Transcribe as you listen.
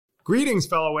Greetings,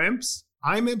 fellow imps.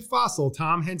 I'm Imp Fossil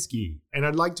Tom Henske, and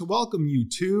I'd like to welcome you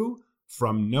to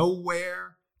From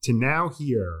Nowhere to Now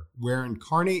Here, where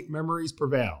incarnate memories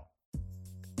prevail.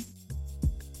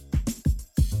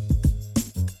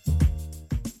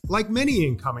 Like many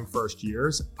incoming first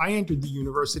years, I entered the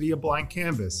university a blank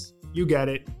canvas. You get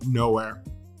it, nowhere.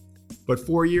 But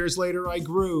 4 years later, I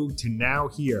grew to now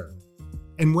here.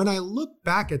 And when I look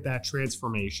back at that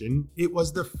transformation, it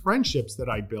was the friendships that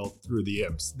I built through the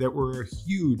Imps that were a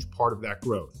huge part of that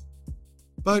growth.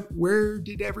 But where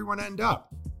did everyone end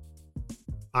up?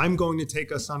 I'm going to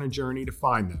take us on a journey to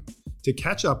find them, to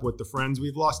catch up with the friends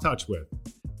we've lost touch with.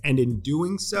 And in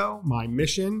doing so, my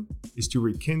mission is to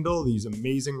rekindle these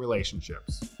amazing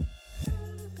relationships.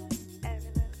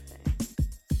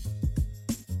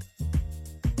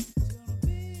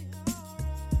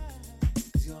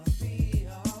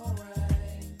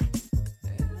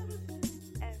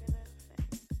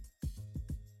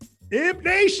 Imp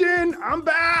Nation, I'm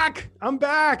back.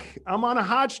 I'm on a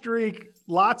hot streak.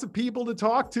 Lots of people to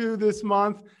talk to this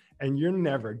month, and you're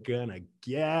never gonna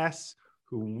guess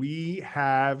who we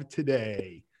have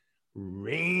today.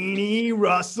 Rainey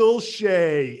Russell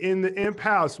Shea in the Imp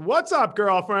House. What's up,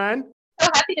 girlfriend? So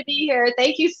happy to be here.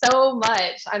 Thank you so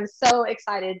much. I'm so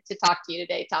excited to talk to you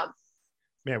today, Tom.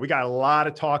 Man, we got a lot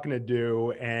of talking to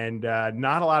do and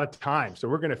not a lot of time, so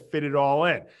we're gonna fit it all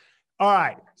in. All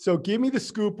right, so give me the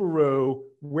scooparoo.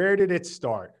 Where did it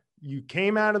start? You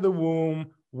came out of the womb.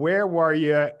 Where were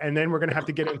you? And then we're going to have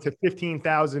to get into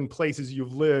 15,000 places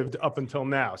you've lived up until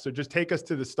now. So just take us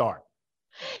to the start.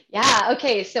 Yeah,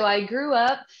 okay. So I grew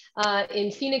up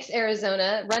in Phoenix,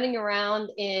 Arizona, running around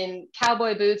in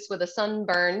cowboy boots with a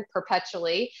sunburn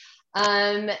perpetually,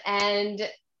 and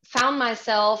found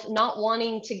myself not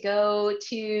wanting to go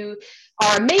to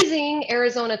our amazing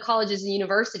Arizona colleges and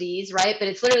universities, right? But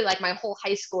it's literally like my whole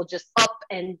high school just up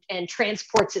and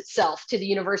transports itself to the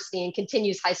university and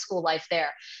continues high school life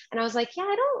there. And I was like, yeah,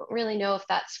 I don't really know if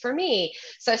that's for me.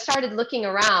 So I started looking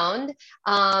around,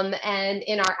 and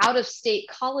in our out-of-state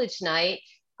college night,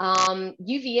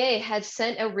 UVA had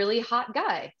sent a really hot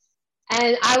guy.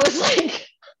 And I was like,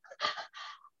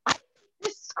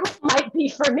 this school might be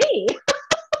for me.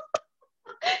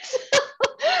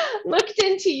 Looked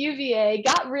into UVA,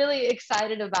 got really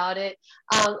excited about it,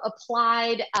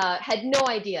 applied, had no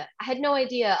idea. I had no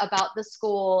idea about the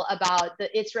school, about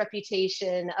its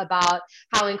reputation, about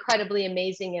how incredibly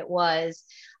amazing it was.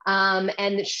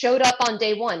 And showed up on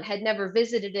day one, had never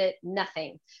visited it,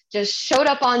 nothing. Just showed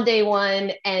up on day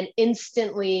one and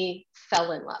instantly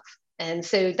fell in love. And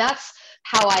so that's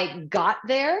how I got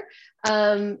there.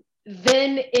 Then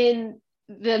in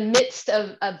the midst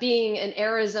of being an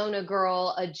Arizona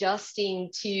girl, adjusting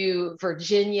to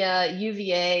Virginia,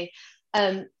 UVA,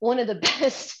 one of the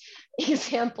best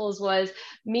examples was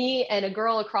me and a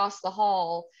girl across the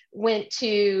hall went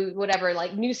to whatever,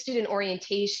 like new student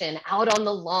orientation out on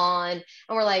the lawn.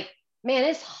 And we're like, man,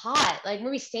 it's hot. Like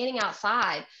we're standing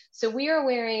outside. So we are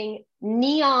wearing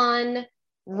neon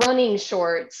running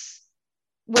shorts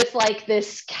with like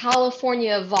this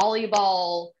California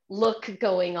volleyball look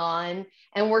going on.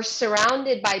 And we're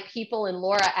surrounded by people in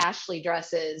Laura Ashley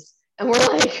dresses. And we're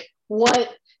like,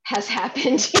 what has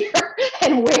happened here?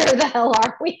 And where the hell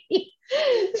are we?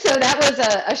 So that was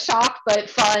a shock, but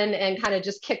fun, and kind of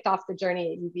just kicked off the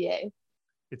journey at UVA.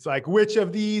 It's like, which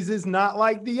of these is not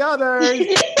like the others?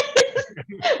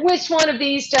 Which one of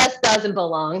these just doesn't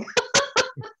belong?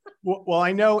 Well,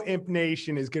 I know Imp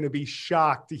Nation is going to be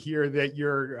shocked to hear that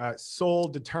your sole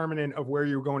determinant of where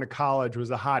you were going to college was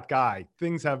a hot guy.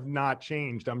 Things have not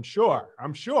changed, I'm sure.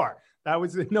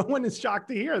 No one is shocked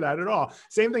to hear that at all.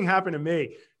 Same thing happened to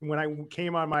me. When I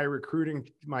came on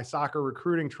my soccer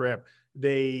recruiting trip,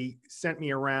 they sent me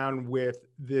around with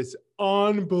this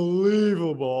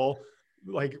unbelievable,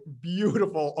 like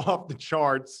beautiful off the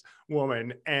charts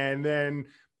woman. And then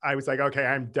I was like, okay,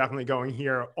 I'm definitely going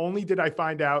here. Only did I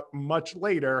find out much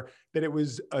later that it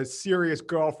was a serious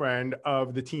girlfriend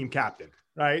of the team captain,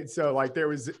 right? So like there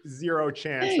was zero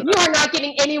chance. You are not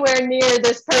getting anywhere near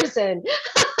this person.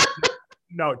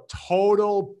 No,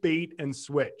 total bait and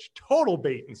switch. I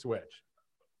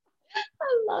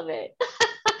love it.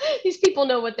 These people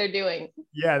know what they're doing.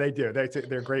 Yeah, they do.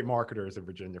 They're great marketers in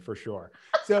Virginia for sure.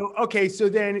 So, okay. So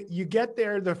then you get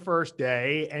there the first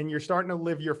day and you're starting to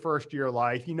live your first year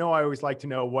life. You know, I always like to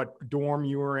know what dorm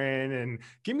you were in, and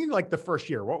give me like the first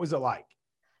year. What was it like?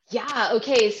 Yeah.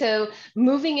 Okay. So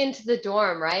moving into the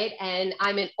dorm, right? And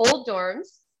I'm in old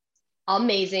dorms,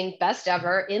 amazing, best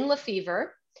ever in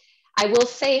Lefevre. I will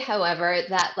say, however,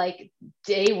 that like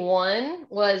day one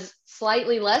was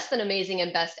slightly less than amazing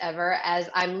and best ever. As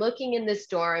I'm looking in this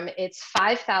dorm, it's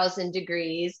 5,000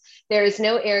 degrees. There is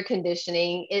no air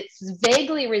conditioning. It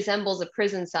vaguely resembles a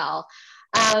prison cell.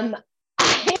 Um,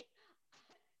 I,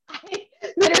 I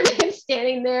literally am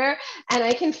standing there and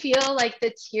I can feel like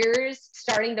the tears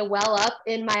starting to well up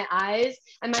in my eyes.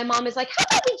 And my mom is like, how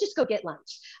about we just go get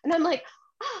lunch? And I'm like,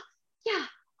 oh, yeah,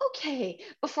 okay,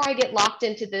 before I get locked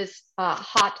into this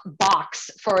hot box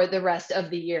for the rest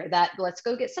of the year, that let's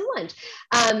go get some lunch.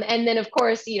 And then, of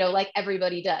course, you know, like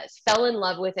everybody does, fell in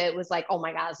love with it, was like, oh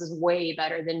my God, this is way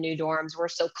better than new dorms. We're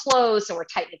so close and we're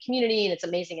tight in the community and it's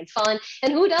amazing and fun.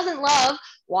 And who doesn't love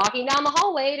walking down the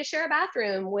hallway to share a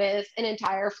bathroom with an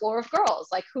entire floor of girls?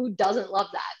 Like, who doesn't love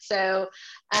that? So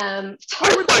I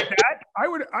would like that. I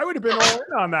would have been all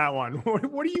in on that one.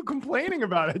 What are you complaining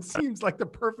about? It seems like the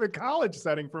perfect college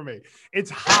setting for me.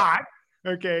 It's hot.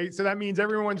 Okay. So that means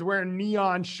everyone's wearing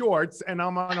neon shorts and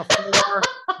I'm on a floor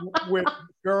with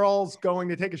girls going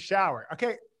to take a shower.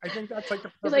 Okay. I think that's like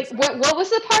the perfect. Like, what was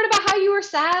the part about how you were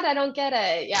sad? I don't get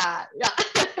it. Yeah.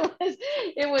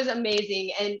 It was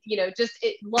amazing. And, you know, just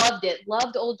loved it.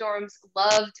 Loved old dorms,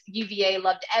 loved UVA,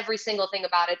 loved every single thing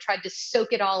about it, tried to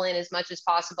soak it all in as much as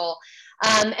possible.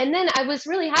 And then I was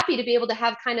really happy to be able to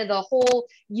have kind of the whole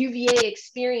UVA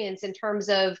experience in terms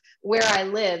of where I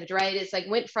lived, right? It's like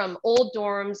went from old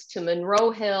dorms to Monroe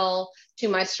Hill to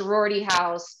my sorority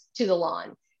house to the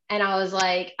lawn. And I was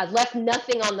like, I left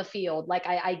nothing on the field. Like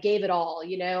I gave it all,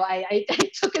 you know, I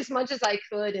took as much as I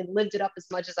could and lived it up as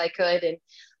much as I could. And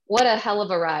what a hell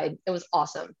of a ride. It was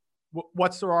awesome.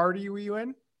 What sorority were you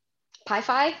in? Pi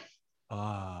Phi.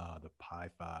 Ah, the Pi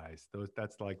Phis.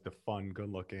 That's like the fun,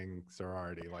 good-looking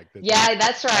sorority. Like yeah,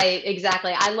 that's right.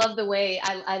 Exactly. I love the way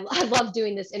I love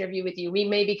doing this interview with you. We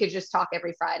maybe could just talk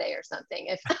every Friday or something.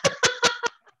 If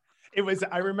it was,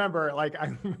 I remember, like,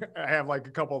 I have like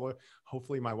a couple of,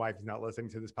 hopefully my wife is not listening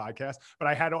to this podcast, but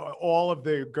I had all of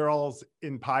the girls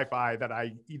in Pi Phi that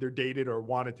I either dated or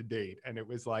wanted to date. And it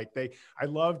was like, I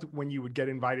loved when you would get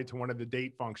invited to one of the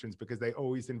date functions because they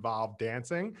always involved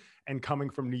dancing. And coming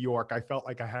from New York, I felt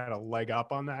like I had a leg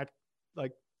up on that,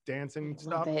 like, dancing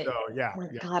stuff. So yeah. Oh my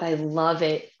God, I love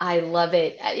it. I love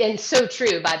it. And so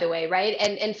true, by the way, right?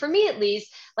 And for me at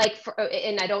least, like,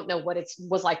 and I don't know what it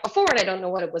was like before, and I don't know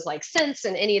what it was like since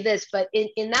and any of this, but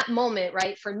in that moment,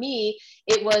 right, for me,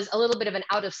 it was a little bit of an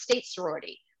out of state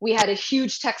sorority. We had a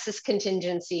huge Texas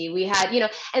contingency. We had, you know,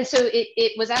 and so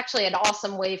it was actually an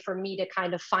awesome way for me to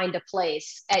kind of find a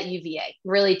place at UVA,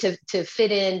 really to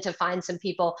fit in, to find some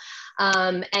people.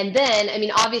 And then, I mean,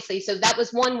 obviously, so that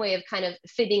was one way of kind of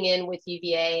fitting in with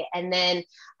UVA. And then,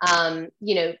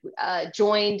 you know,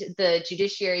 joined the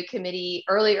Judiciary Committee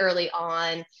early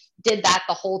on, did that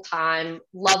the whole time,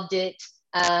 loved it.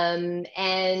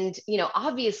 And, you know,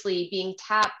 obviously being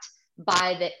tapped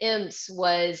by the imps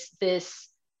was this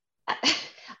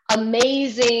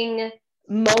amazing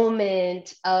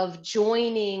moment of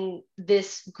joining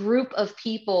this group of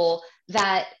people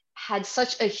that had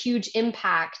such a huge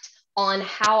impact on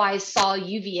how I saw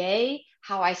UVA,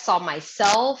 how I saw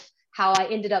myself, how I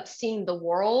ended up seeing the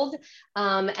world.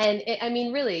 I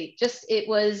mean, really, just it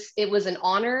was an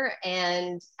honor.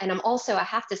 And I'm also, I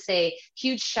have to say,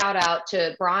 huge shout out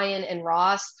to Brian and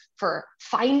Ross for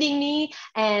finding me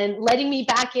and letting me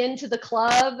back into the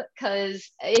club, because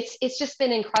it's just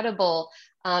been incredible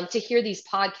to hear these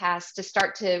podcasts, to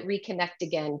start to reconnect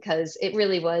again, because it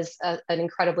really was an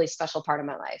incredibly special part of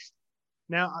my life.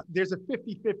 Now, there's a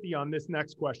 50-50 on this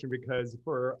next question because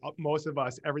for most of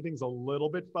us, everything's a little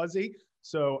bit fuzzy.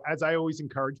 So as I always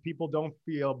encourage people, don't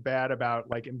feel bad about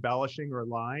like embellishing or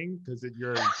lying because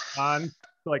you're on,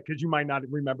 like, because you might not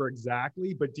remember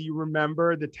exactly, but do you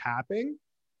remember the tapping?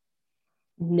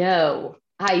 No,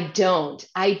 I don't.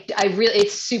 I really,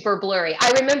 it's super blurry.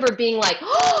 I remember being like,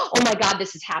 oh my God,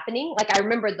 this is happening. Like, I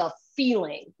remember the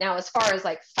feeling. Now, as far as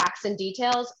like facts and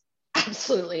details,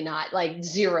 absolutely not, like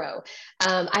zero.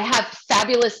 I have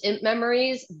fabulous imp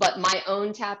memories, but my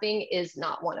own tapping is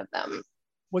not one of them.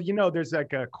 Well, you know, there's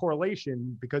like a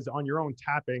correlation because on your own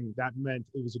tapping, that meant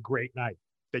it was a great night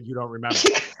that you don't remember.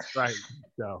 Right.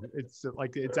 So it's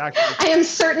like, it's actually. I am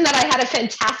certain that I had a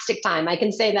fantastic time. I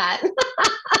can say that.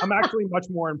 I'm actually much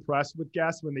more impressed with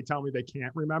guests when they tell me they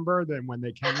can't remember than when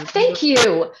they can remember. Thank you.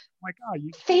 I'm like, oh,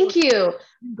 Thank you. You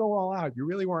can go all out. You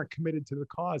really weren't committed to the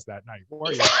cause that night,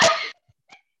 were you?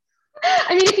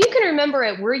 I mean, if you can remember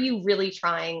it, were you really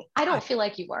trying? I don't feel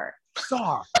like you were.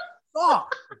 Soft,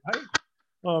 right?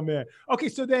 Oh man. Okay,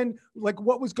 so then, like,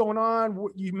 what was going on?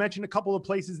 You mentioned a couple of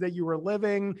places that you were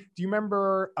living. Do you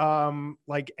remember,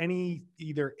 like, any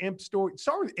either imp store?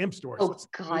 Start with imp stores. Oh Let's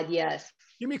God, yes.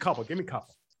 give me a couple. Give me a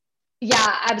couple.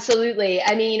 Yeah, absolutely.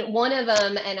 I mean, one of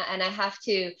them, and I have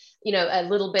to, a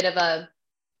little bit of a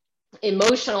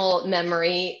emotional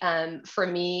memory for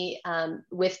me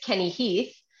with Kenny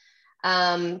Heath,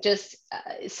 just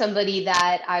somebody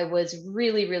that I was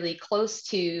really, really close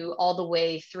to all the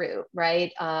way through,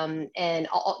 right? And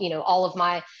all of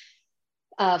my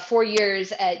 4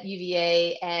 years at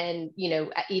UVA, and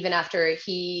even after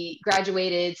he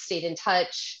graduated, stayed in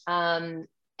touch.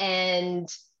 And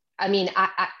I mean,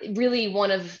 I really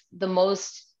one of the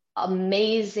most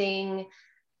amazing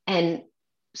and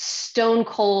stone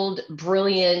cold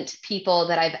brilliant people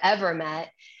that I've ever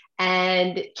met.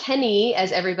 And Kenny,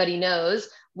 as everybody knows,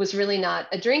 was really not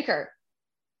a drinker.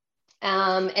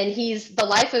 And he's the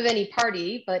life of any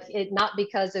party, but not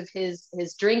because of his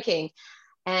drinking.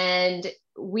 And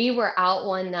we were out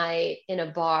one night in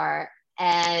a bar,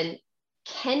 and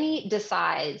Kenny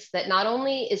decides that not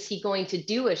only is he going to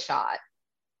do a shot,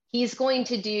 he's going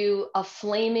to do a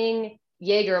flaming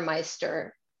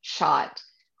Jägermeister shot.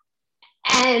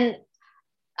 And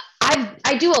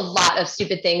I do a lot of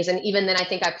stupid things. And even then, I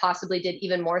think I possibly did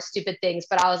even more stupid things.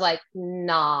 But I was like,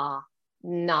 nah,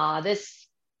 this,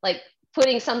 like,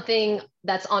 putting something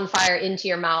that's on fire into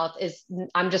your mouth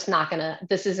I'm just not gonna,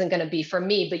 this isn't gonna be for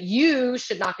me, but you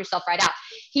should knock yourself right out.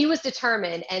 He was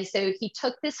determined. And so he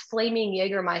took this flaming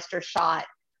Jägermeister shot,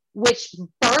 which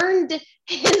burned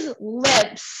his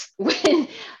lips when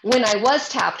I was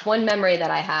tapped. One memory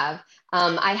that I have,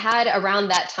 I had around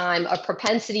that time a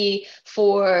propensity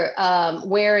for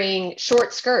wearing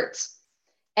short skirts.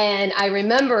 And I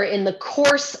remember in the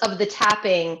course of the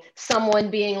tapping, someone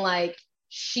being like,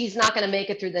 she's not going to make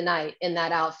it through the night in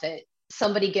that outfit.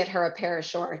 Somebody get her a pair of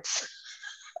shorts.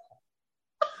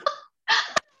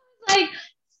 Like,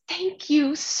 thank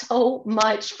you so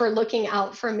much for looking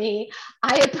out for me.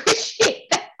 I appreciate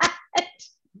that.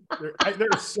 There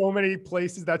are so many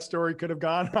places that story could have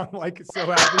gone. I'm like so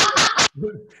happy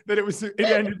that it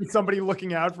ended with somebody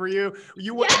looking out for you.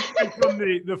 You went from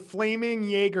the flaming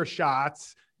Jaeger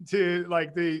shots to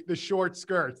like the short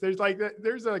skirts. There's like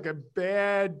a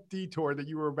bad detour that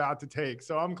you were about to take.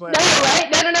 So I'm glad. No, right?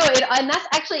 No. And that's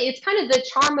actually, it's kind of the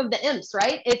charm of the imps,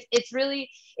 right? It's really,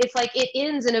 it's like it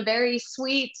ends in a very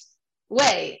sweet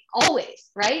way,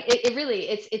 always, right? It really,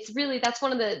 it's really, that's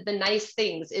one of the nice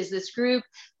things is this group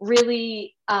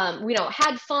really,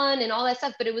 had fun and all that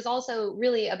stuff, but it was also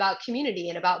really about community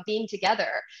and about being together,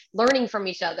 learning from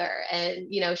each other, and,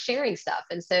 sharing stuff.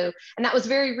 And that was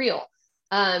very real.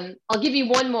 I'll give you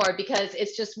one more because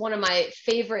it's just one of my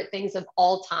favorite things of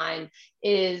all time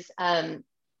is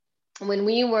when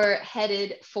we were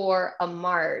headed for a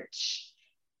march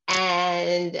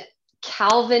and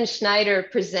Calvin Schneider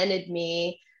presented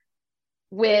me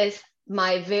with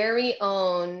my very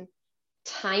own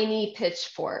tiny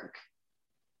pitchfork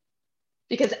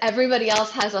because everybody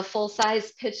else has a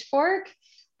full-size pitchfork.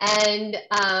 And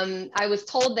I was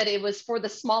told that it was for the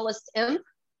smallest imp.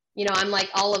 I'm like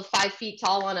all of 5 feet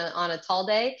tall on a tall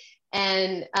day.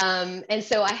 And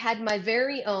so I had my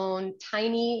very own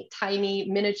tiny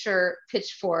miniature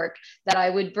pitchfork that I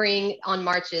would bring on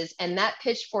marches. And that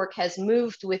pitchfork has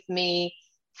moved with me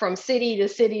from city to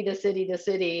city to city to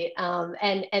city.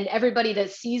 And everybody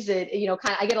that sees it,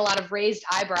 I get a lot of raised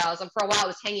eyebrows. And for a while it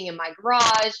was hanging in my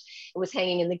garage, it was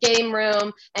hanging in the game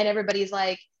room, and everybody's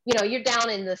like, you're down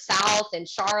in the South and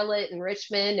Charlotte and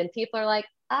Richmond, and people are like,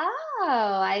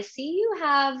 oh, I see you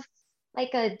have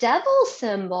like a devil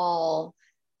symbol.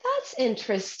 That's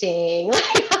interesting.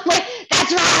 I'm like,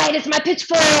 that's right, it's my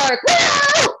pitchfork.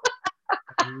 Woo!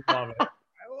 I love it. I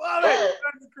love it.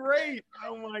 That's great.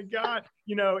 Oh my God.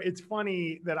 It's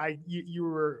funny that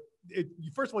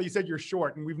first of all, you said you're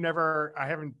short and I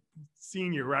haven't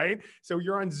seen you, right? So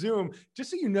you're on Zoom.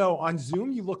 Just so you know, on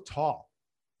Zoom, you look tall.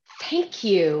 Thank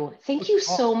you. Thank you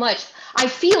so much. I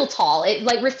feel tall. It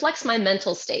like reflects my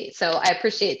mental state. So I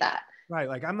appreciate that. Right.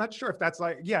 Like, I'm not sure if that's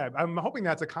I'm hoping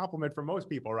that's a compliment for most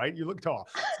people, right? You look tall.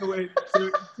 So,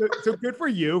 so good for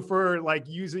you for like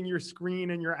using your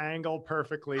screen and your angle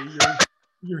perfectly.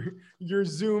 Your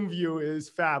Zoom view is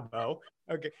fabo.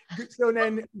 Okay. So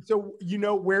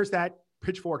where's that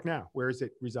pitchfork now? Where is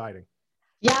it residing?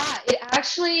 Yeah, it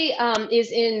actually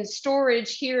is in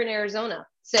storage here in Arizona.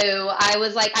 So I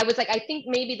was like, I think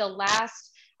maybe the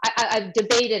last, I've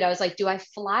debated, I was like, do I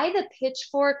fly the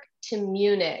pitchfork to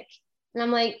Munich? And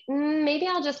I'm like, maybe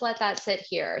I'll just let that sit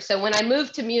here. So when I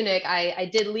moved to Munich, I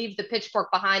did leave the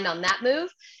pitchfork behind on that move,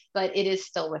 but it is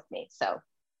still with me. So.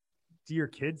 do your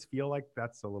kids feel like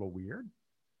that's a little weird?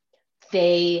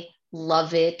 They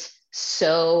love it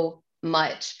so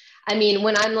much. I mean,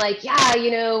 when I'm like,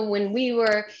 yeah, when we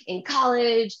were in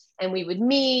college and we would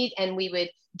meet and we would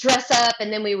dress up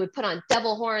and then we would put on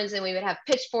devil horns and we would have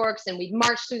pitchforks and we'd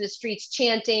march through the streets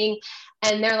chanting.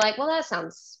 And they're like, well, that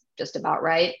sounds just about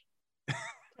right.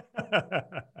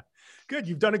 Good.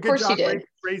 You've done a good job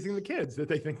raising the kids that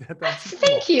they think that's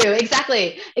Thank you.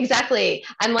 Exactly.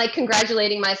 I'm like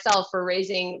congratulating myself for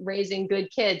raising good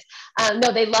kids.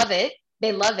 No, they love it.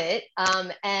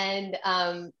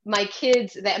 My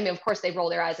kids, of course they roll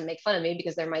their eyes and make fun of me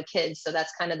because they're my kids. So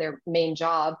that's kind of their main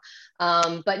job.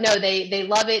 But no, they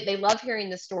love it. They love hearing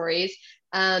the stories.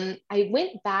 I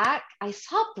went back, I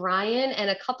saw Brian and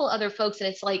a couple other folks, and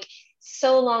it's like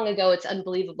so long ago, it's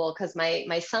unbelievable because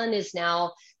my son is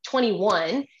now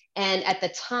 21. And at the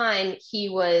time he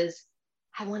was,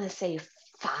 I want to say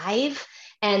 5.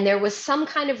 And there was some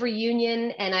kind of reunion.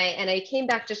 And I came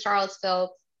back to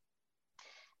Charlottesville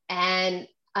and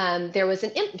there was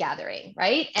an imp gathering,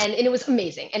 right? And it was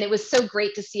amazing. And it was so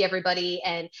great to see everybody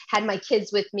and had my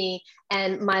kids with me.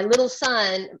 And my little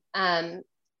son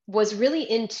was really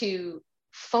into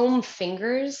foam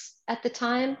fingers at the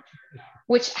time,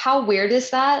 which how weird is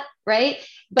that, right?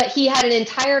 But he had an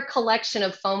entire collection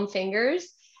of foam fingers.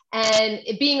 And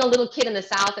being a little kid in the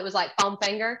South, it was like foam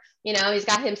finger, he's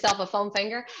got himself a foam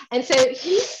finger. And so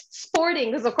he's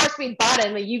sporting, because of course we bought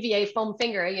him a UVA foam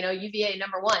finger, UVA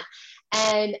 #1.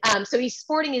 And so he's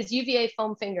sporting his UVA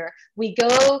foam finger. We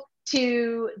go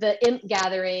to the imp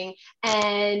gathering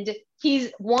and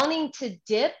he's wanting to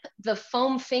dip the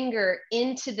foam finger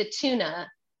into the tuna.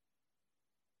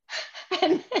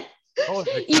 And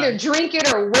either drink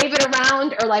it or wave it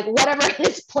around or like whatever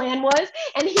his plan was.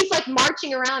 And he's like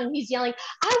marching around and he's yelling,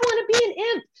 I want to be an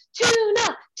imp,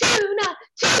 tuna.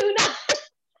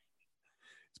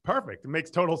 It's perfect. It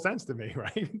makes total sense to me,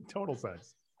 right? Total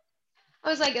sense. I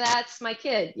was like, that's my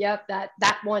kid. Yep.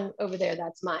 That one over there,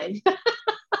 that's mine.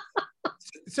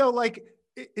 So like,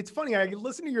 it's funny. I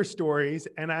listen to your stories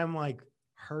and I'm like,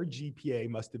 her GPA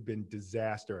must have been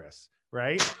disastrous.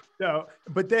 Right. So,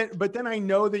 but then I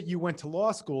know that you went to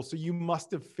law school, so you must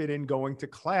have fit in going to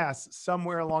class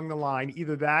somewhere along the line,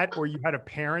 either that or you had a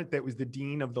parent that was the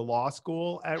dean of the law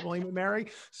school at William & Mary.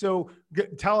 So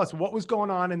tell us what was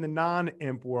going on in the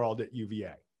non-imp world at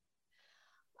UVA.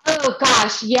 Oh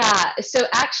gosh, yeah. So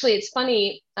actually, it's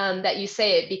funny that you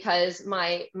say it because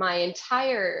my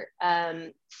entire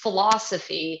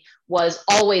philosophy was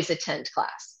always attend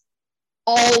class.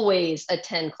 Always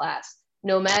attend class.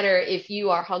 No matter if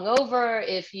you are hungover,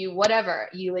 if you whatever,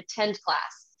 you attend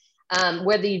class.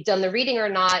 Whether you've done the reading or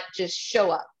not, just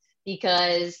show up.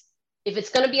 Because if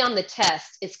it's going to be on the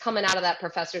test, it's coming out of that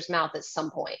professor's mouth at some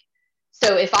point.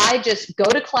 So if I just go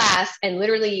to class and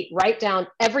literally write down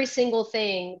every single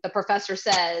thing the professor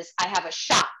says, I have a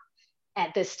shot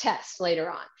at this test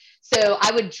later on. So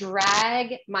I would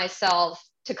drag myself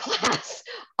to class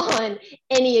on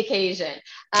any occasion.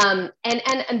 And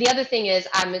the other thing is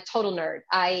I'm a total nerd.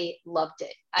 I loved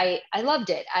it. I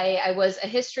loved it. I was a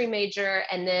history major,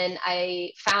 and then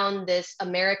I found this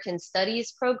American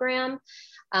Studies program.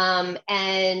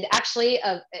 And actually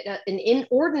an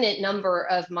inordinate number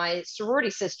of my sorority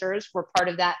sisters were part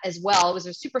of that as well. It was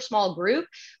a super small group,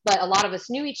 but a lot of us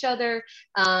knew each other.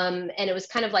 And it was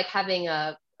kind of like having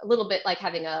a little bit like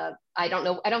having I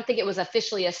don't think it was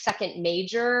officially a second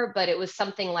major, but it was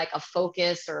something like a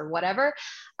focus or whatever.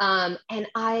 And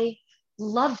I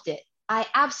loved it. I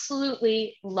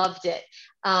absolutely loved it.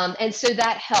 And so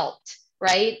that helped,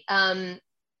 right?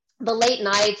 The late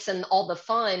nights and all the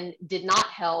fun did not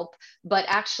help, but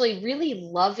actually really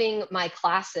loving my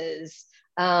classes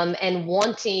and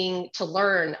wanting to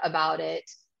learn about it,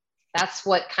 that's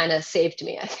what kind of saved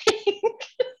me, I think.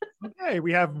 Okay,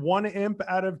 we have one imp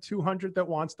out of 200 that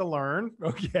wants to learn.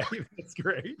 Okay, that's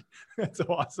great. That's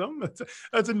awesome.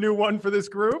 That's a new one for this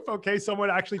group. Okay, someone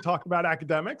actually talk about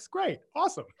academics. Great,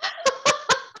 awesome.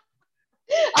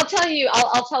 I'll tell you,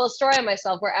 I'll tell a story on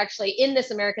myself. We're actually in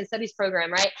this American Studies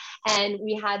program, right? And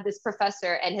we had this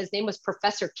professor, and his name was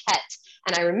Professor Kett.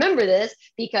 And I remember this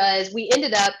because we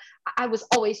ended up, I was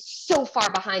always so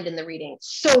far behind in the reading,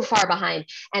 so far behind.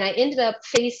 And I ended up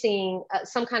facing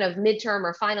some kind of midterm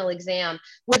or final exam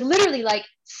with literally like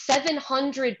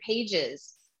 700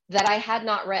 pages that I had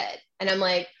not read. And I'm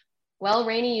like, well,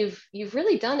 Rainey, you've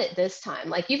really done it this time.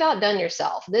 Like you've outdone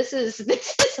yourself. This is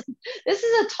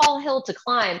a tall hill to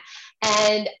climb.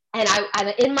 And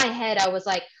I in my head, I was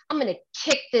like, I'm going to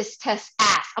kick this test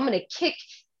ass. I'm going to kick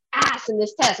ass in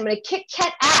this test. I'm going to kick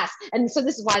Kett ass. And so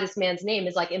this is why this man's name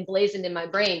is like emblazoned in my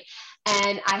brain.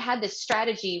 And I had this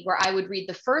strategy where I would read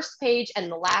the first page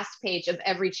and the last page of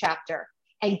every chapter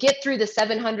and get through the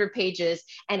 700 pages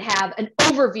and have an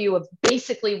overview of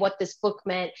basically what this book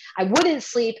meant. I wouldn't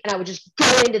sleep and I would just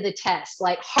go into the test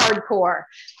like hardcore.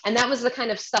 And that was the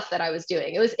kind of stuff that I was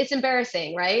doing. It's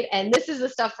embarrassing, right? And this is the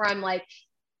stuff where I'm like,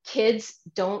 kids,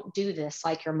 don't do this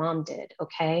like your mom did,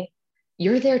 okay?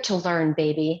 You're there to learn,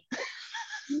 baby.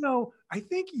 I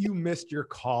think you missed your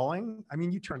calling. I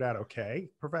mean, you turned out okay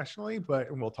professionally,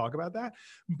 and we'll talk about that.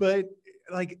 But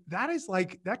like,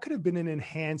 that could have been an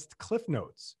enhanced Cliff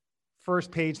Notes,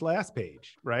 first page, last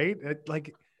page, right?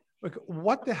 Like,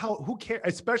 what the hell, who cares?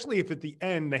 Especially if at the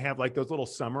end they have like those little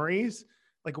summaries.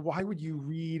 Like, why would you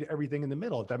read everything in the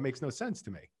middle? That makes no sense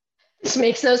to me. This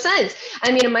makes no sense.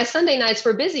 I mean, my Sunday nights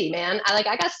were busy, man. I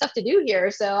got stuff to do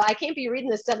here, so I can't be reading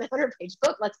this 700-page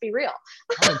book. Let's be real.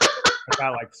 I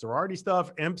got like sorority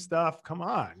stuff, imp stuff. Come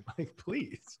on, like,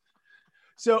 please.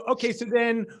 So, okay. So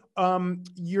then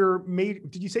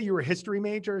did you say you were a history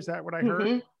major? Is that what I heard?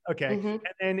 Mm-hmm. Okay. Mm-hmm. And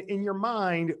then in your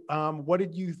mind, what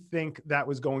did you think that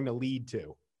was going to lead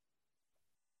to?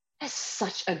 That's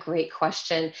such a great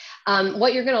question.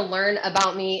 What you're going to learn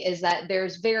about me is that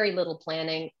there's very little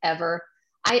planning ever.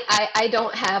 I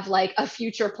don't have like a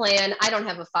future plan. I don't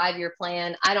have a 5-year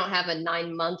plan. I don't have a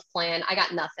 9-month plan. I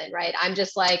got nothing, right? I'm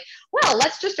just like, well,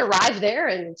 let's just arrive there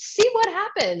and see what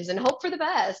happens and hope for the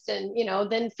best and,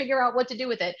 then figure out what to do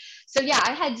with it. So yeah,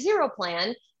 I had zero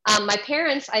plan. My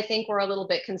parents, I think, were a little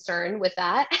bit concerned with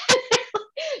that.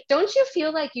 Don't you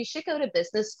feel like you should go to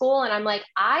business school? And I'm like,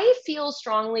 I feel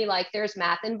strongly like there's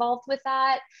math involved with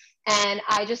that. And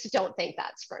I just don't think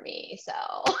that's for me. So,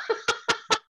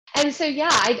 and so, yeah,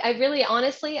 I really,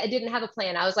 honestly, I didn't have a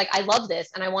plan. I was like, I love this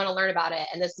and I want to learn about it.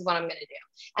 And this is what I'm going to do.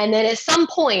 And then at some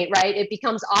point, right, it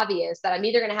becomes obvious that I'm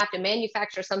either going to have to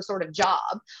manufacture some sort of job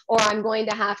or I'm going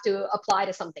to have to apply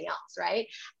to something else, right?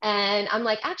 And I'm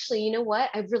like, actually, you know what?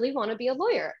 I really want to be a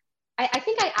lawyer. I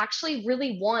think I actually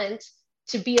really want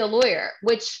to be a lawyer,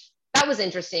 which that was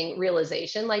interesting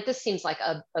realization. Like, this seems like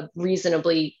a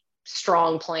reasonably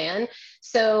strong plan.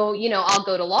 So, I'll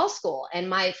go to law school. And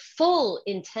my full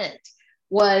intent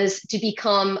was to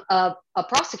become a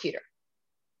prosecutor,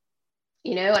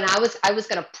 and I was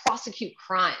going to prosecute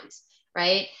crimes,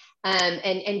 right?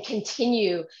 And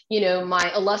continue,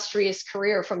 my illustrious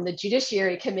career from the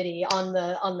Judiciary Committee on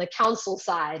the counsel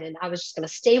side. And I was just going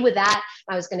to stay with that.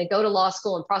 I was going to go to law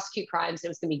school and prosecute crimes. It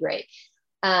was going to be great.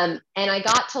 And I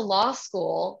got to law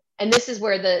school, and this is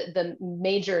where the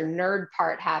major nerd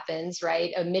part happens,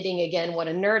 right? Admitting again what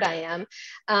a nerd I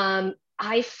am.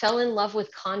 I fell in love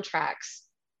with contracts.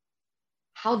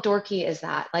 How dorky is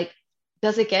that? Like,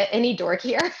 does it get any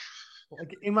dorkier?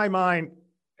 Like, in my mind,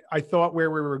 I thought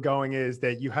where we were going is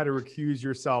that you had to recuse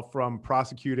yourself from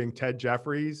prosecuting Ted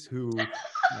Jeffries, who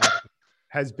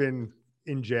has been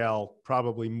in jail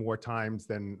probably more times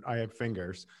than I have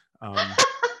fingers.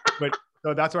 But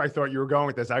so that's where I thought you were going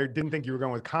with this. I didn't think you were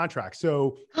going with contracts.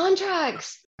 So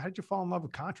contracts. How did you fall in love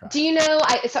with contracts? Do you know,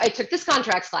 I took this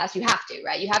contracts class. You have to,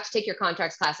 right? You have to take your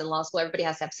contracts class in law school. Everybody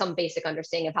has to have some basic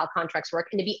understanding of how contracts work.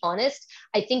 And to be honest,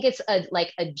 I think it's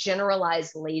a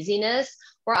generalized laziness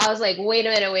where I was like, wait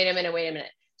a minute.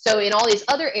 So in all these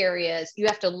other areas, you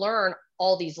have to learn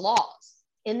all these laws.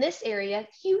 In this area,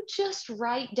 you just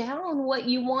write down what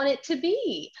you want it to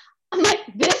be. I'm like,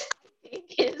 this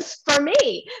is for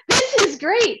me. This is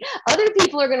great. Other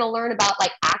people are going to learn about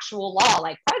like actual law,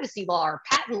 like privacy law or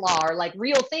patent law or like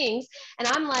real things. And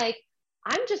I'm like,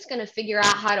 I'm just going to figure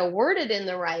out how to word it in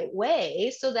the right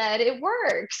way so that it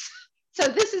works. So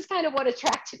this is kind of what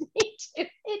attracted me to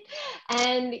it.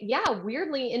 And yeah,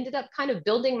 weirdly ended up kind of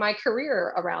building my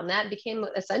career around that, became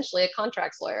essentially a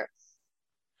contracts lawyer.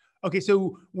 Okay,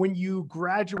 so when you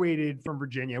graduated from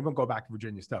Virginia, I'm going to go back to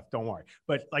Virginia stuff, don't worry.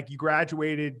 But like, you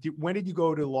graduated, when did you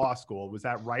go to law school? Was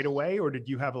that right away, or did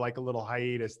you have like a little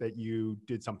hiatus that you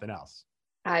did something else?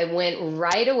 I went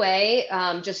right away,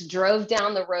 just drove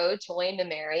down the road to William &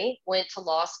 Mary, went to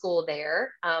law school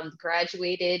there,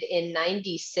 graduated in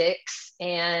 96.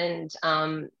 And,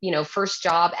 first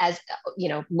job as,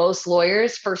 most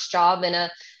lawyers, first job in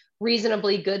a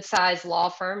reasonably good sized law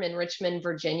firm in Richmond,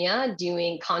 Virginia,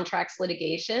 doing contracts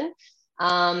litigation.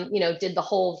 Did the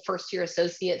whole first year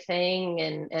associate thing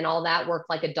and all that, worked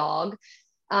like a dog.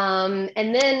 And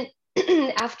then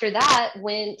after that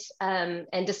went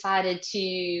and decided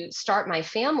to start my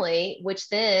family, which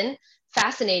then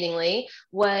fascinatingly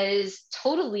was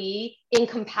totally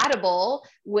incompatible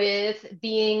with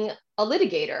being a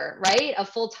litigator, right? A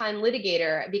full-time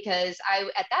litigator, because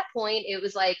at that point, it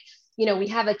was like, we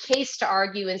have a case to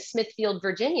argue in Smithfield,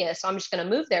 Virginia. So I'm just going to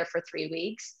move there for 3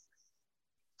 weeks.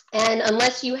 And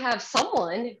unless you have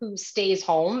someone who stays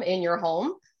home in your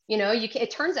home,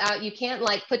 it turns out you can't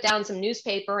like put down some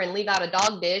newspaper and leave out a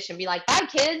dog dish and be like, bye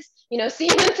kids, see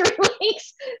you in 3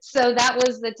 weeks. So that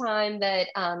was the time that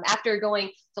after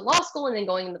going to law school and then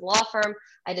going into the law firm,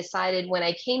 I decided when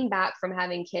I came back from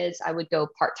having kids, I would go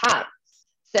part-time.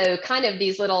 So kind of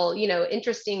these little,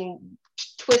 interesting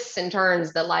twists and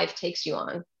turns that life takes you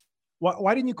on.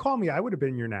 Why didn't you call me? I would have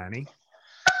been your nanny.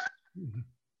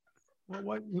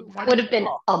 That would have been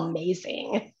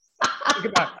amazing.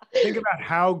 think about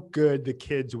how good the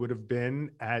kids would have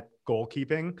been at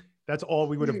goalkeeping. That's all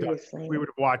we would have done. We would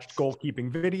have watched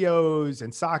goalkeeping videos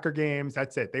and soccer games.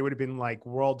 That's it. They would have been like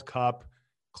World Cup,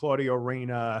 Claudio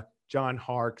Reyna, John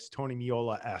Harkes, Tony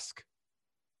Meola-esque.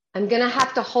 I'm going to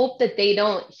have to hope that they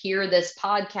don't hear this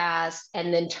podcast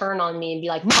and then turn on me and be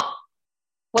like, Mom,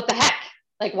 what the heck?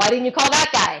 Like, why didn't you call that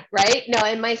guy? Right? No.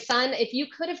 And my son, if you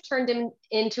could have turned him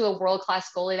into a world-class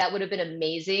goalie, that would have been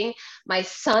amazing. My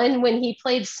son, when he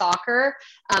played soccer,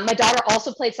 my daughter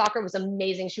also played soccer. It was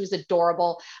amazing. She was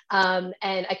adorable. And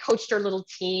I coached her little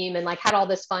team and like had all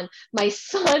this fun. My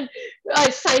son, I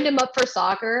signed him up for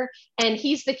soccer, and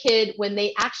he's the kid when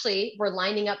they actually were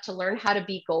lining up to learn how to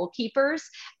be goalkeepers.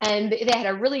 And they had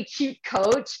a really cute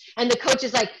coach, and the coach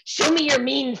is like, show me your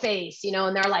mean face,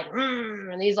 and they're like,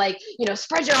 and he's like,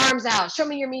 spread your arms out, show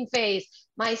me your mean face.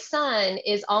 My son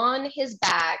is on his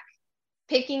back,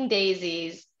 picking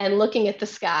daisies and looking at the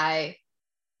sky.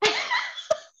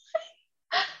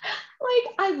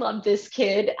 Like, I love this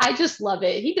kid. I just love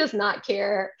it. He does not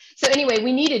care. So anyway,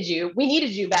 we needed you. We needed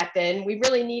you back then. We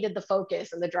really needed the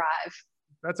focus and the drive.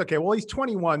 That's okay. Well, he's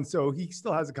 21, so he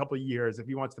still has a couple of years. If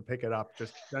he wants to pick it up,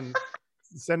 just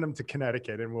send him to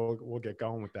Connecticut and we'll get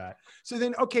going with that. So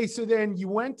then you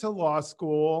went to law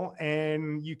school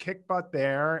and you kicked butt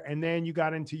there, and then you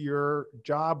got into your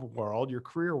job world, your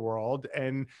career world,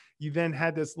 and you then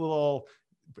had this little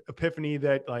epiphany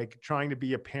that like trying to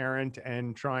be a parent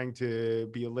and trying to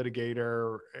be a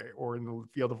litigator or in the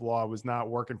field of law was not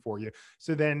working for you.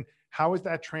 So then how was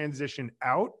that transition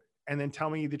out? And then tell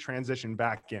me the transition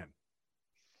back in.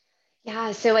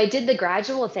 Yeah, so I did the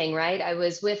gradual thing, right? I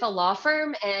was with a law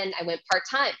firm and I went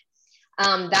part-time.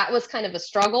 That was kind of a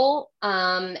struggle.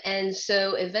 And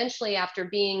so eventually, after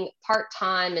being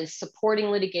part-time and supporting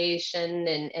litigation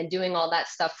and doing all that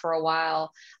stuff for a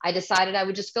while, I decided I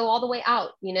would just go all the way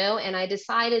out, and I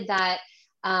decided that,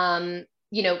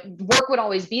 work would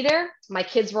always be there. My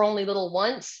kids were only little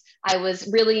once. I was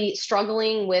really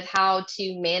struggling with how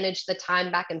to manage the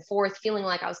time back and forth, feeling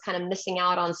like I was kind of missing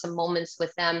out on some moments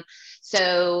with them.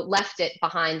 So left it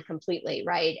behind completely,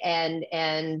 right? And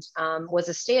was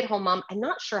a stay-at-home mom. I'm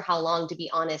not sure how long, to be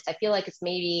honest. I feel like it's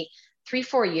maybe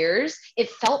 3-4 years. It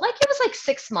felt like it was like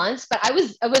 6 months, but I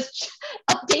was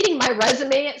updating my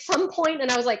resume at some point,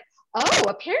 and I was like, oh,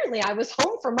 apparently I was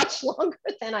home for much longer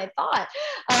than I thought.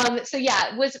 So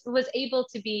yeah, was able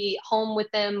to be home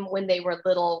with them when they were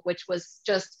little, which was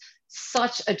just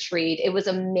such a treat. It was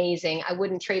amazing. I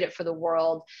wouldn't trade it for the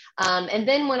world. And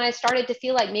then when I started to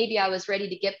feel like maybe I was ready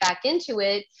to get back into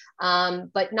it,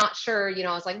 but not sure,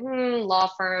 I was like, law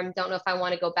firm, don't know if I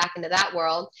want to go back into that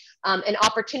world. An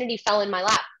opportunity fell in my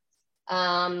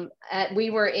lap.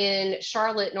 We were in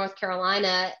Charlotte, North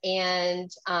Carolina,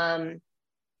 and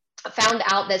found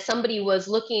out that somebody was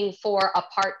looking for a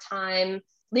part-time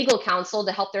legal counsel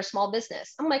to help their small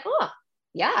business. I'm like, oh,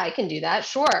 yeah, I can do that.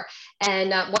 Sure. And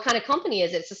what kind of company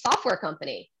is it? It's a software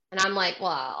company. And I'm like,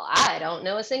 well, I don't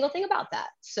know a single thing about that.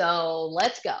 So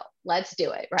let's go. Let's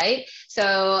do it. Right.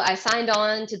 So I signed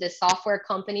on to this software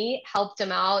company, helped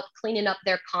them out, cleaning up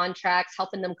their contracts,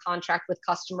 helping them contract with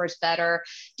customers better,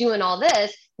 doing all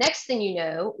this. Next thing you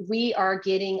know, we are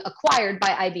getting acquired by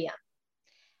IBM.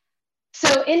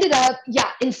 So ended up,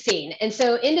 insane. And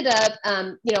so ended up,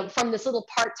 from this little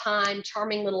part-time,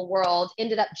 charming little world,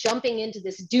 ended up jumping into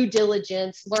this due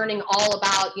diligence, learning all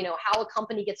about, how a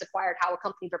company gets acquired, how a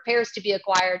company prepares to be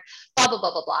acquired, blah, blah,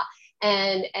 blah, blah, blah.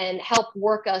 And help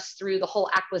work us through the whole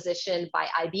acquisition by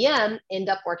IBM, end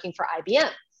up working for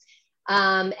IBM.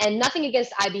 And nothing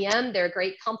against IBM. They're a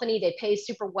great company. They pay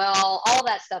super well, all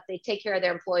that stuff. They take care of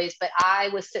their employees. But I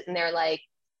was sitting there like,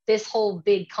 this whole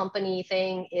big company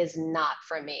thing is not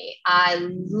for me. I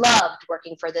loved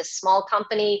working for this small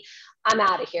company. I'm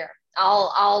out of here.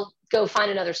 I'll go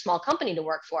find another small company to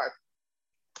work for.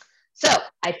 So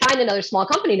I find another small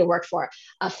company to work for.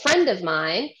 A friend of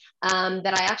mine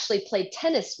that I actually played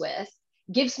tennis with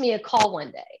gives me a call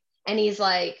one day. And he's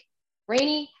like,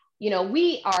 Rainey,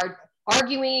 we are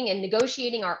arguing and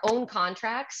negotiating our own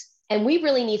contracts, and we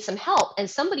really need some help. And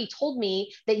somebody told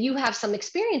me that you have some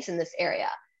experience in this area.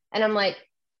 And I'm like,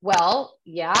 well,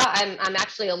 yeah, I'm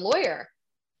actually a lawyer.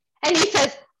 And he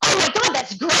says, oh my God,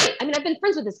 that's great. I mean, I've been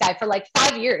friends with this guy for like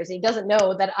 5 years. He doesn't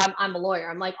know that I'm a lawyer.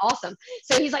 I'm like, awesome.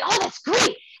 So he's like, oh, that's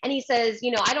great. And he says,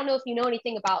 I don't know if you know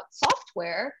anything about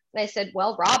software. And I said,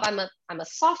 well, Rob, I'm a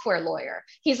software lawyer.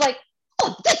 He's like,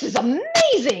 oh, this is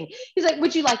amazing. He's like,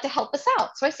 would you like to help us out?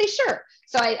 So I say, sure.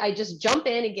 So I just jump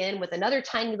in again with another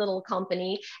tiny little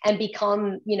company and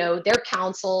become, their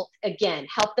counsel again,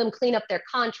 help them clean up their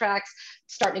contracts,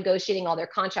 start negotiating all their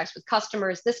contracts with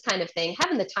customers, this kind of thing,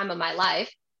 having the time of my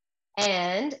life.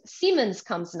 And Siemens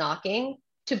comes knocking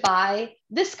to buy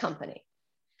this company.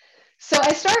 So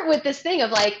I start with this thing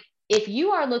of like, if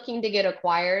you are looking to get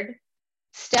acquired,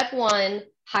 step one,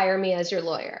 hire me as your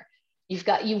lawyer.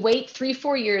 You wait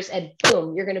 3-4 years and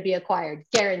boom, you're going to be acquired,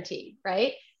 guaranteed,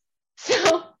 right?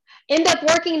 So end up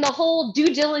working the whole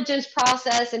due diligence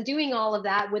process and doing all of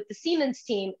that with the Siemens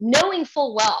team, knowing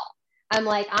full well, I'm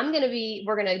like,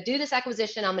 we're going to do this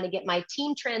acquisition. I'm going to get my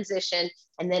team transition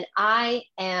and then I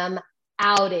am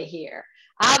out of here.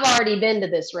 I've already been to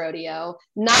this rodeo,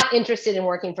 not interested in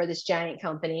working for this giant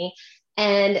company.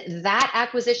 And that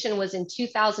acquisition was in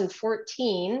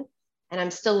 2014 and I'm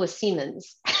still with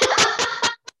Siemens.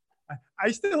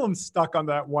 I still am stuck on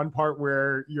that one part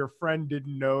where your friend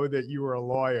didn't know that you were a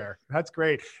lawyer. That's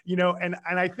great. And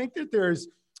I think that there's,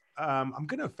 I'm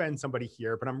going to offend somebody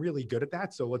here, but I'm really good at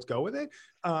that. So let's go with it.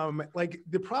 Like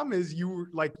the problem is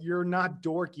you're not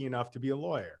dorky enough to be a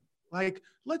lawyer. Like,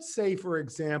 let's say, for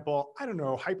example, I don't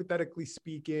know, hypothetically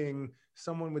speaking,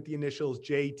 someone with the initials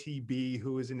JTB,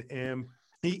 who is an imp,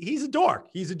 he's a dork.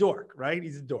 He's a dork, right?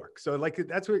 He's a dork. So like,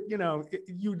 that's what,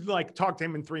 you like talk to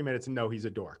him in 3 minutes and know he's a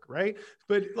dork, right?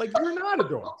 But like, you're not a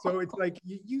dork. So it's like,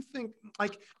 you think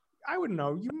like, I wouldn't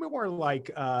know, you more like,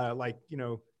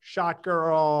 shot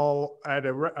girl at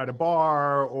a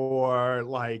bar, or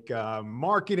like a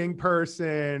marketing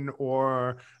person,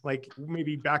 or like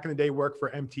maybe back in the day work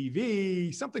for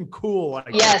MTV, something cool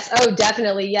like yes. that. Oh,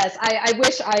 definitely. Yes. I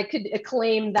wish I could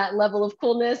claim that level of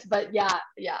coolness, but yeah.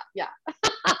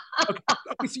 Okay,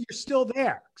 so you're still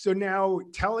there. So now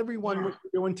tell everyone what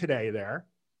you're doing today there.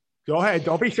 Go ahead.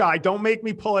 Don't be shy. Don't make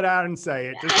me pull it out and say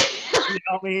it. Just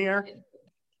help me here.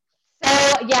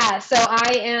 So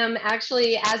I am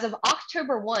actually, as of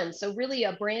October 1, so really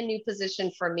a brand new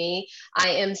position for me. I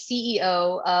am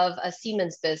CEO of a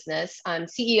Siemens business. I'm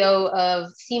CEO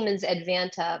of Siemens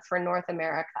Advanta for North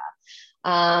America.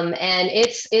 And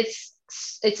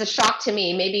it's a shock to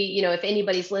me. Maybe, if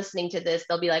anybody's listening to this,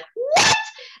 they'll be like, what?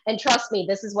 And trust me,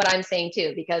 this is what I'm saying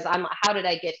too, because how did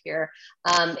I get here?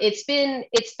 It's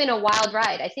been a wild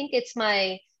ride. I think it's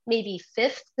my maybe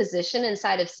fifth position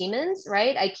inside of Siemens,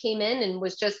 right? I came in and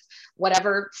was just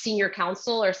whatever senior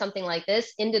counsel or something like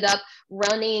this, ended up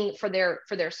running for their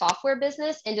software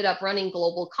business, ended up running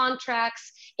global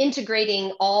contracts,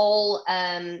 integrating all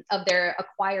of their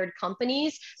acquired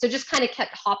companies. So just kind of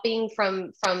kept hopping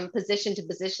from position to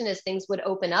position as things would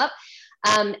open up.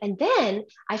 And then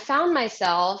I found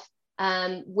myself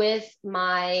with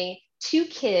my two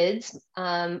kids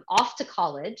off to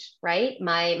college, right?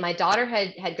 My daughter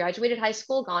had graduated high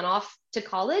school, gone off to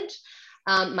college.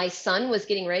 My son was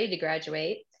getting ready to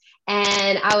graduate.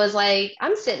 And I was like,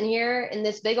 I'm sitting here in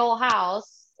this big old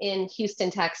house in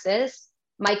Houston, Texas.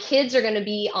 My kids are going to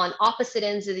be on opposite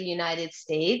ends of the United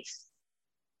States.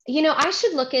 I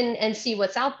should look in and see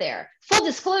what's out there. Full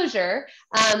disclosure,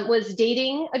 was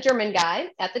dating a German guy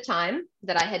at the time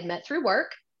that I had met through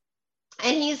work.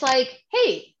 And he's like,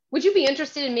 hey, would you be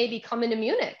interested in maybe coming to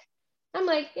Munich? I'm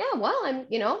like, yeah, well,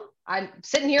 I'm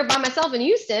sitting here by myself in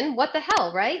Houston. What the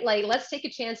hell, right? Like, let's take a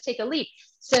chance, take a leap.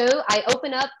 So I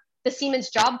open up the Siemens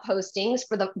job postings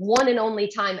for the one and only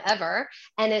time ever.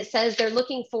 And it says they're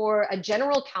looking for a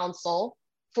general counsel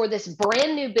for this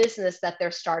brand new business that they're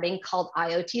starting called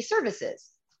IoT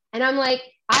Services. And I'm like,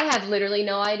 I have literally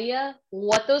no idea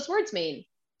what those words mean.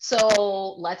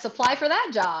 So let's apply for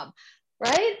that job,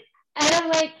 right? And I'm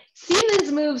like,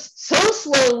 Siemens moves so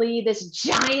slowly, this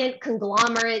giant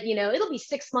conglomerate, it'll be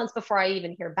 6 months before I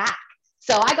even hear back.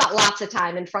 So I got lots of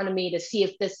time in front of me to see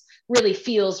if this really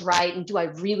feels right. And do I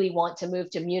really want to move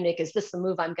to Munich? Is this the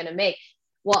move I'm going to make?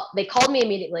 Well, they called me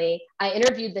immediately. I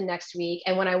interviewed the next week.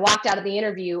 And when I walked out of the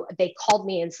interview, they called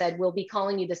me and said, we'll be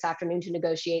calling you this afternoon to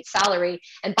negotiate salary.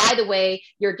 And by the way,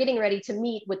 you're getting ready to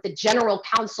meet with the general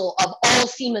counsel of all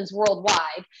Siemens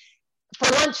worldwide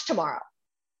for lunch tomorrow.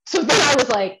 So then I was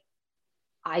like,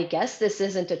 I guess this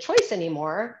isn't a choice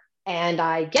anymore. And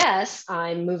I guess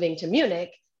I'm moving to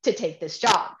Munich to take this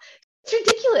job. It's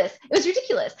ridiculous. It was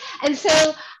ridiculous. And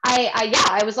so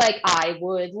I was like, I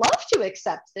would love to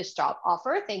accept this job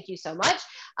offer. Thank you so much.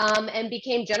 And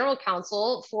became general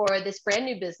counsel for this brand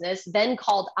new business, then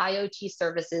called IoT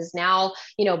Services, now,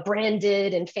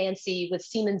 branded and fancy with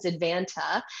Siemens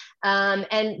Advanta,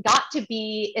 and got to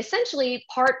be essentially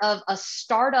part of a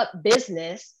startup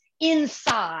business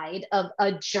inside of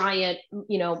a giant,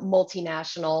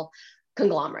 multinational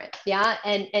conglomerate. Yeah.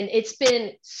 And it's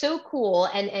been so cool,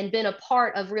 and been a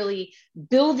part of really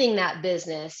building that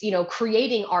business,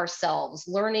 creating ourselves,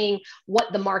 learning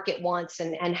what the market wants,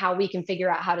 and how we can figure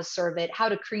out how to serve it, how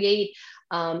to create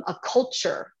a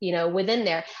culture, within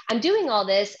there. I'm doing all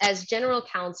this as general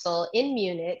counsel in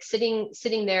Munich,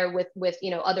 sitting there with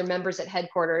other members at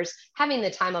headquarters, having the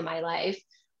time of my life,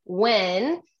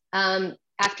 when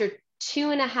after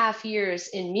 2.5 years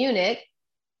in Munich,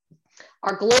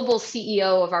 our global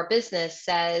CEO of our business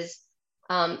says,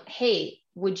 hey,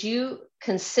 would you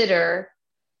consider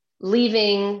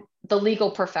leaving the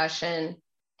legal profession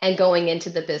and going into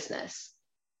the business?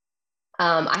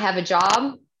 I have a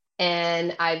job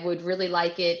and I would really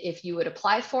like it if you would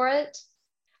apply for it.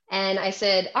 And I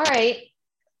said, all right,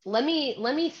 let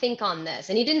me think on this.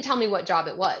 And he didn't tell me what job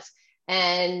it was.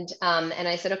 And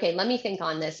I said, okay, let me think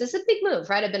on this. This is a big move,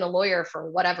 right? I've been a lawyer for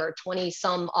whatever, 20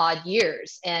 some odd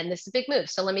years, and this is a big move.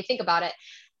 So let me think about it.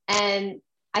 And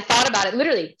I thought about it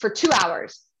literally for 2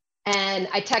 hours. And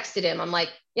I texted him. I'm like,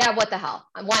 yeah, what the hell?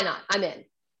 Why not? I'm in.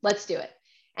 Let's do it.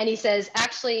 And he says,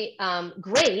 actually,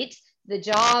 great. The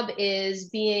job is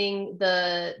being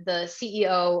the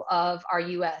CEO of our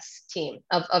US team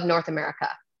of North America.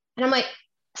 And I'm like,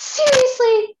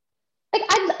 seriously? Like,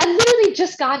 I literally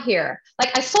just got here.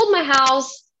 Like, I sold my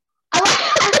house. I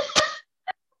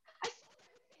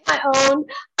my own.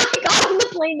 I got on the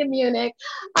plane to Munich.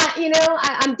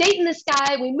 I'm dating this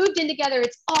guy. We moved in together.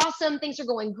 It's awesome. Things are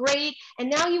going great. And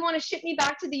now you want to ship me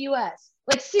back to the US?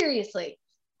 Like, seriously.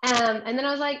 And then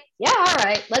I was like, yeah, all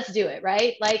right, let's do it.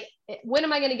 Right? Like, when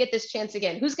am I going to get this chance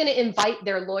again? Who's going to invite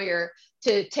their lawyer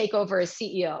to take over as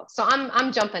CEO? So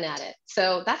I'm jumping at it.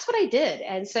 So that's what I did.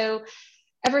 And so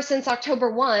ever since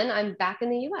October 1, I'm back in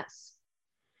the US.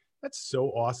 That's so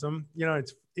awesome.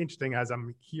 It's interesting as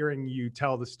I'm hearing you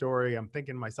tell the story, I'm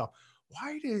thinking to myself,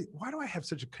 why do I have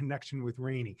such a connection with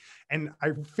Rainey? And I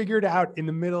figured out in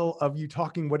the middle of you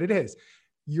talking what it is.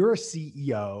 You're a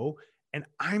CEO and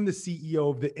I'm the CEO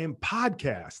of the Imp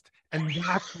podcast. And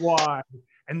that's why,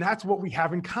 and that's what we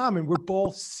have in common. We're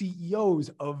both CEOs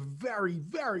of very,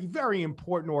 very, very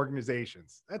important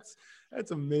organizations. That's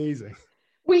amazing.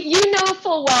 You know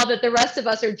full well that the rest of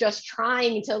us are just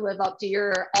trying to live up to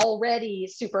your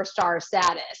already superstar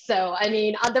status. So, I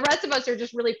mean, the rest of us are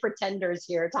just really pretenders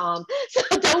here, Tom. So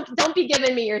don't be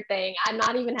giving me your thing. I'm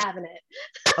not even having it.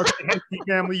 Okay,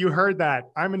 family, you heard that.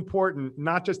 I'm important,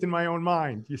 not just in my own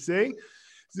mind. You see?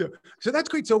 So that's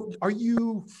great. So are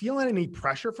you feeling any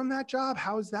pressure from that job?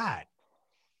 How's that?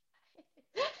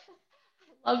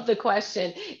 Love the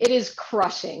question. It is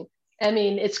crushing. I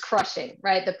mean, it's crushing,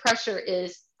 right? The pressure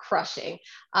is crushing.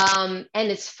 And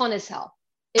it's fun as hell.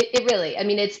 It really, I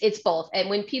mean, it's both. And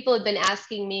when people have been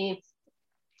asking me,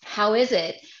 how is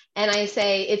it? And I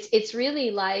say, it's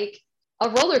really like a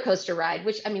roller coaster ride,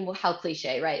 which, I mean, well, how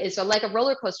cliche, right? It's like a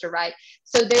roller coaster ride.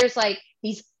 So there's like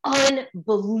these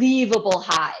unbelievable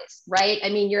highs, right? I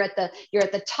mean, you're at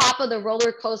the top of the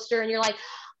roller coaster and you're like,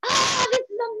 oh, this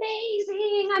is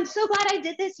amazing. I'm so glad I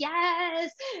did this.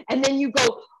 Yes. And then you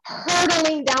go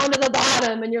hurtling down to the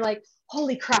bottom and you're like,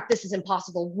 holy crap, this is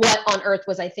impossible. What on earth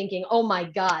was I thinking? Oh my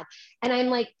God. And I'm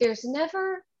like, there's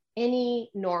never any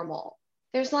normal.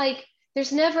 There's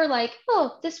never like,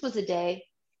 oh, this was a day.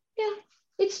 Yeah,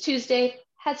 it's Tuesday,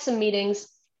 had some meetings,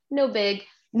 no big.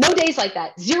 No days like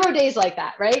that, 0 days like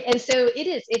that, right? And so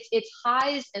it's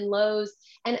highs and lows.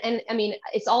 And I mean,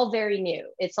 it's all very new.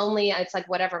 It's like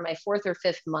whatever, my 4th or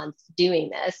 5th month doing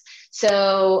this.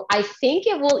 So I think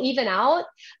it will even out.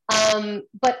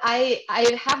 But I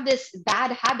have this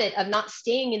bad habit of not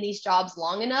staying in these jobs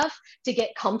long enough to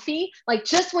get comfy. Like,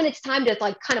 just when it's time to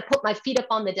like kind of put my feet up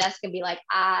on the desk and be like,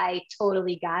 I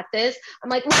totally got this. I'm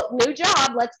like, well, new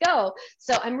job, let's go.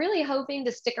 So I'm really hoping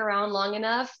to stick around long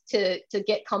enough to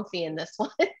get comfy in this one.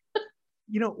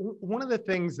 One of the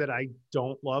things that I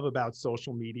don't love about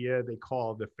social media, they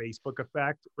call the Facebook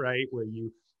effect, right? Where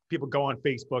people go on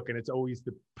Facebook and it's always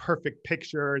the perfect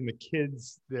picture and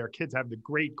their kids have the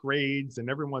great grades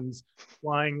and everyone's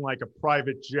flying like a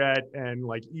private jet and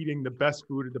like eating the best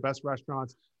food at the best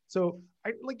restaurants. So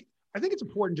I think it's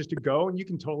important just to go, and you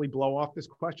can totally blow off this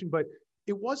question, but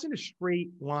it wasn't a straight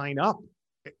line up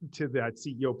to that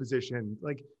CEO position.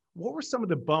 Like, What were some of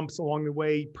the bumps along the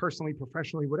way, personally,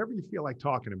 professionally, whatever you feel like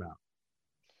talking about?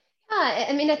 Yeah,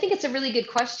 I mean, I think it's a really good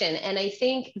question. And I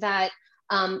think that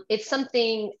it's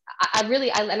something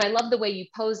and I love the way you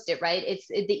posed it, right?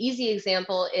 The easy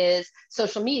example is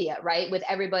social media, right? With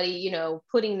everybody,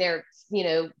 putting their,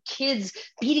 kids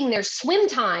beating their swim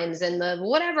times and the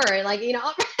whatever, like,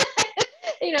 oh,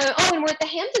 and we're at the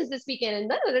Hamptons this weekend and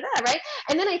da, da, da, da, right?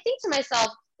 And then I think to myself,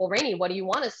 well, Rainey, what do you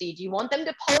want to see? Do you want them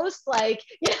to post like,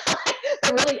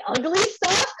 the really ugly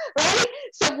stuff, right?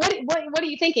 So what are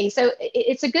you thinking? So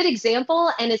it's a good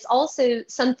example, and it's also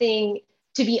something,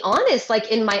 to be honest,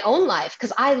 like in my own life,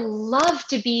 because I love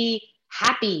to be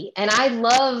happy and I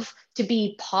love to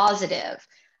be positive,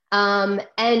 and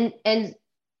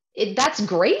that's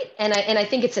great, and I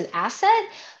think it's an asset,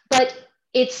 but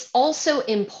it's also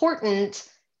important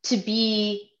to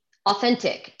be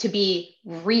authentic, to be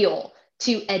real,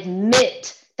 to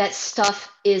admit that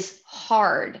stuff is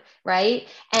hard, right?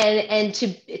 And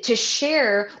to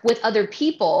share with other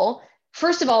people,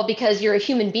 first of all, because you're a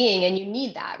human being and you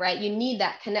need that, right? You need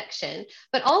that connection,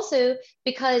 but also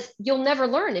because you'll never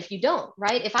learn if you don't,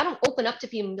 right? If I don't open up to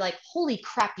people and be like, holy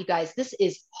crap, you guys, this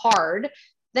is hard,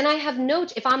 then I have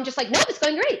if I'm just like, no, it's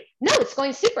going great. No, it's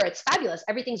going super. It's fabulous.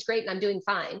 Everything's great and I'm doing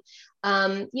fine.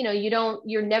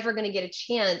 You're never going to get a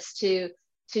chance to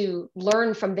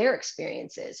learn from their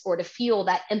experiences or to feel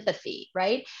that empathy,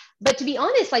 right? But to be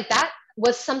honest, like that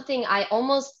was something I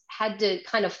almost had to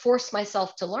kind of force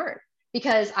myself to learn,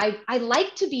 because I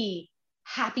like to be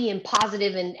happy and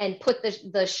positive and put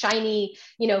the shiny,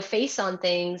 face on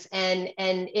things. And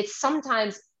it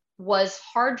sometimes was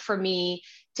hard for me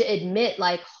to admit,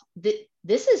 like,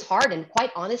 this is hard. And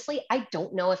quite honestly, I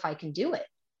don't know if I can do it.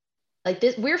 Like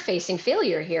this, we're facing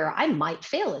failure here. I might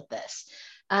fail at this.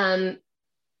 And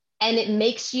it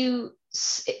makes you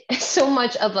so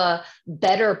much of a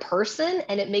better person,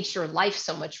 and it makes your life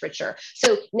so much richer.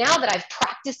 So now that I've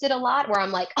practiced it a lot, where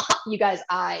I'm like, oh, you guys,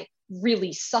 I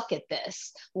really suck at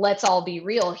this. Let's all be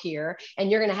real here. And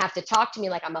you're going to have to talk to me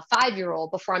like I'm a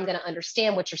 5-year-old before I'm going to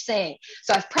understand what you're saying.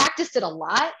 So I've practiced it a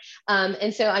lot.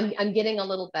 And so I'm getting a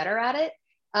little better at it.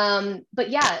 But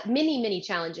yeah, many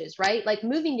challenges, right? Like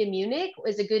moving to Munich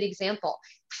is a good example.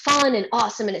 Fun and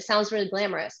awesome. And it sounds really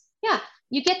glamorous. Yeah,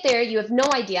 you get there, you have no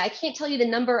idea. I can't tell you the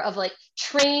number of like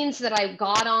trains that I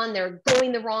got on. They're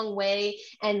going the wrong way.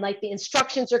 And like the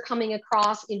instructions are coming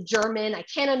across in German. I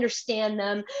can't understand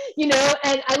them,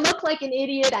 and I look like an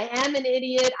idiot. I am an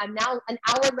idiot. I'm now an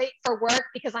hour late for work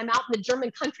because I'm out in the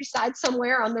German countryside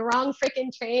somewhere on the wrong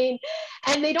freaking train.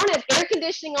 And they don't have air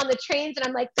conditioning on the trains. And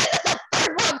I'm like, this is a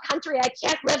third world country. I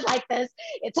can't live like this.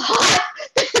 It's hot.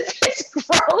 It's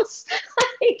gross.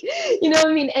 Like, what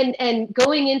I mean? And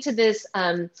going into this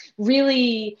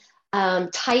really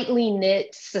tightly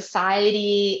knit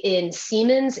society in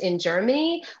Siemens in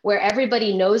Germany, where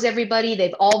everybody knows everybody.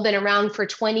 They've all been around for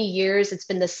 20 years. It's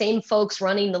been the same folks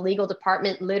running the legal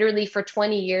department literally for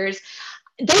 20 years.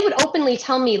 They would openly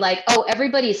tell me like, oh,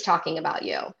 everybody's talking about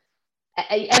you.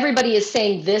 Everybody is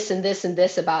saying this and this and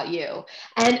this about you.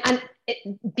 And I'm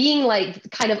being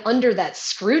like kind of under that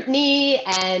scrutiny.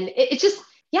 And it just,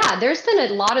 yeah, there's been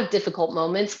a lot of difficult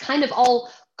moments, kind of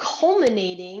all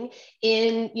culminating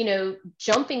in,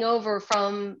 jumping over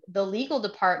from the legal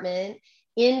department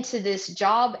into this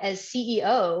job as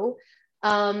CEO,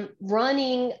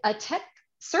 running a tech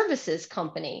services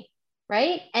company,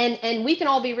 right? And we can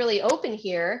all be really open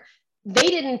here. They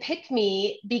didn't pick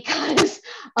me because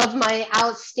of my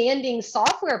outstanding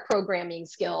software programming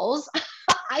skills.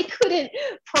 I couldn't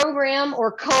program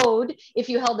or code if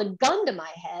you held a gun to my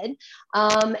head.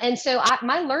 And so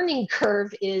my learning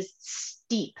curve is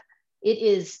steep. It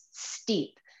is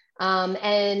steep.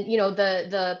 And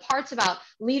the parts about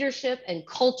leadership and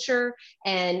culture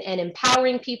and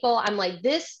empowering people, I'm like,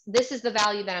 this is the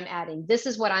value that I'm adding. This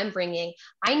is what I'm bringing.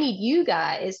 I need you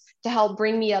guys to help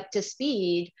bring me up to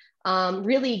speed,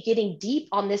 really getting deep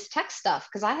on this tech stuff,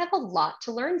 because I have a lot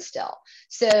to learn still.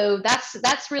 So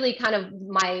that's really kind of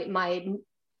my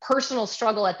personal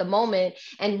struggle at the moment,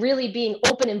 and really being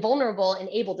open and vulnerable and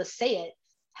able to say it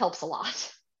helps a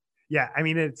lot. Yeah, I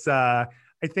mean, it's I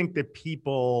think that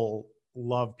people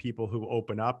love people who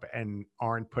open up and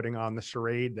aren't putting on the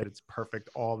charade that it's perfect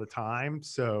all the time.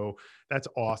 So that's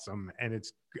awesome. And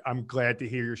I'm glad to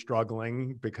hear you're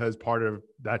struggling, because part of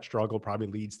that struggle probably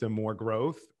leads to more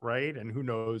growth, right? And who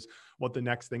knows what the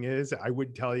next thing is. I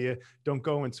would tell you, don't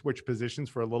go and switch positions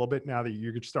for a little bit now that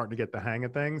you're starting to get the hang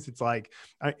of things. It's like,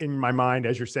 in my mind,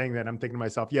 as you're saying that, I'm thinking to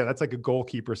myself, yeah, that's like a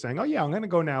goalkeeper saying, oh yeah, I'm going to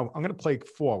go now. I'm going to play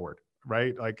forward,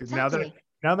 right? Like exactly.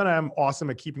 Now that I'm awesome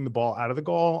at keeping the ball out of the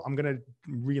goal, I'm going to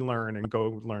relearn and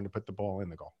go learn to put the ball in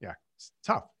the goal. Yeah, it's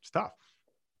tough. It's tough.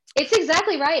 It's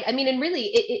exactly right. I mean, and really,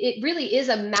 it really is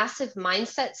a massive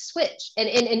mindset switch. And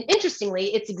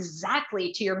interestingly, it's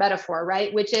exactly to your metaphor,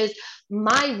 right? Which is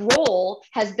my role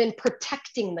has been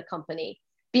protecting the company,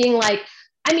 being like,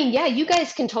 I mean, yeah, you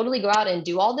guys can totally go out and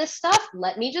do all this stuff.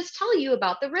 Let me just tell you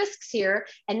about the risks here.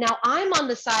 And now I'm on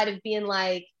the side of being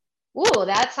like, "Ooh,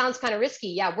 that sounds kind of risky.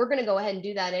 Yeah, we're going to go ahead and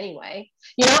do that anyway."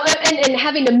 You know, and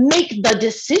having to make the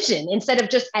decision instead of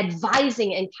just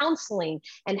advising and counseling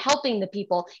and helping the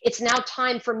people. It's now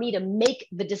time for me to make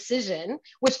the decision,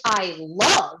 which I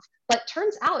love, but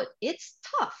turns out it's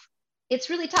tough.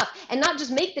 It's really tough. And not just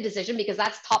make the decision because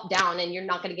that's top down and you're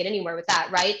not going to get anywhere with that,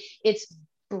 right? It's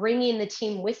bringing the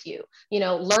team with you, you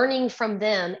know, learning from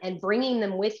them and bringing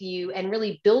them with you and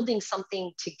really building something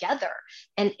together.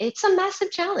 And it's a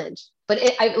massive challenge, but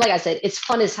like I said, it's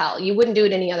fun as hell. You wouldn't do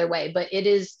it any other way, but it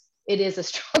is a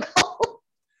struggle.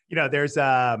 You know, there's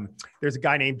a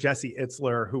guy named Jesse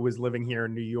Itzler who was living here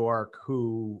in New York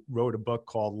who wrote a book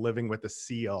called Living with a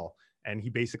Seal. And he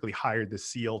basically hired the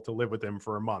SEAL to live with him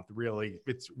for a month. Really,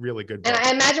 it's really good book. And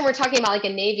I imagine we're talking about like a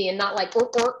Navy and not like,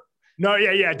 No,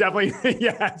 yeah, definitely.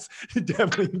 Yes,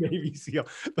 definitely Navy SEAL.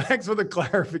 Thanks for the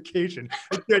clarification.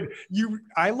 It's good.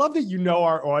 I love that you know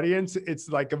our audience. It's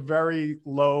like a very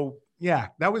low. Yeah,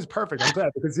 that was perfect. I'm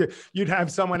glad because you'd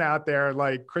have someone out there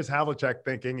like Chris Havlicek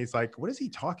thinking he's like, what is he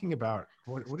talking about?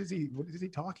 What is he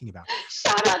talking about?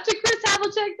 Shout out to Chris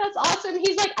Havlicek. That's awesome.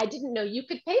 He's like, I didn't know you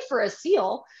could pay for a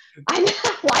SEAL.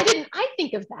 Why didn't I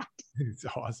think of that? It's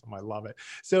awesome. I love it.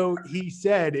 So he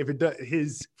said,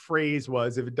 his phrase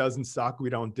was, if it doesn't suck,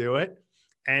 we don't do it.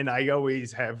 And I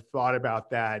always have thought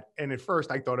about that. And at first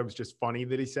I thought it was just funny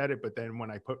that he said it. But then when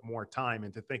I put more time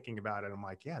into thinking about it, I'm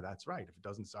like, yeah, that's right. If it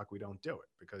doesn't suck, we don't do it,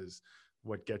 because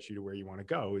what gets you to where you want to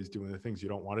go is doing the things you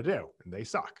don't want to do, and they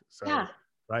suck. So, yeah.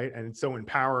 Right. And so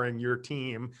empowering your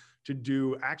team to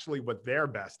do actually what they're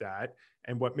best at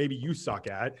and what maybe you suck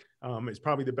at is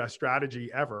probably the best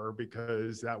strategy ever,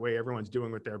 because that way everyone's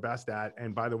doing what they're best at.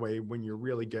 And by the way, when you're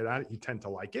really good at it, you tend to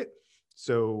like it.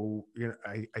 So, you know,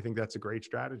 I think that's a great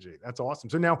strategy. That's awesome.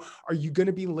 So now, are you going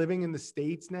to be living in the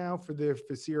States now for the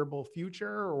foreseeable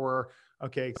future, or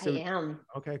okay? So I am.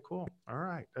 Okay, cool. All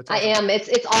right. That's awesome. I am.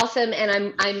 It's awesome.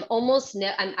 And I'm almost,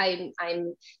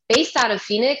 I'm based out of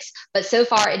Phoenix, but so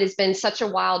far it has been such a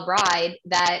wild ride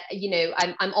that, you know,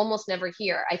 I'm almost never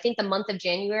here. I think the month of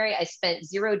January, I spent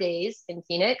 0 days in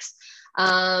Phoenix.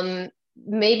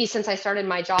 Maybe since I started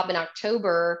my job in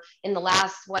October, in the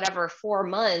last, 4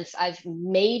 months, I've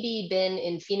maybe been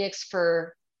in Phoenix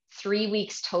for 3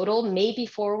 weeks total, maybe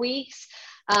 4 weeks.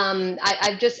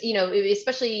 I've just, you know,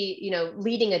 especially, you know,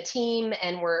 leading a team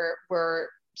and we're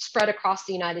spread across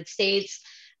the United States.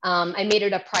 I made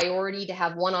it a priority to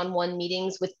have one-on-one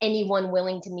meetings with anyone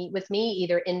willing to meet with me,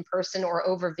 either in person or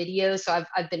over video. So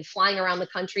I've been flying around the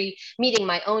country, meeting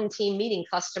my own team, meeting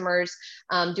customers,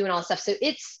 doing all this stuff. So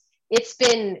it's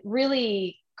been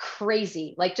really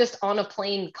crazy, like just on a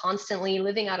plane constantly,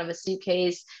 living out of a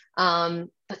suitcase, but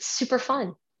super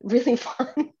fun, really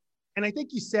fun. And I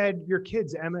think you said your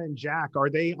kids, Emma and Jack, are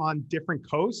they on different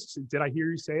coasts? Did I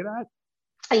hear you say that?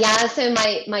 Yeah, so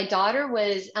my daughter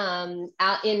was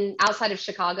outside of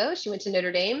Chicago. She went to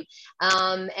Notre Dame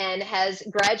and has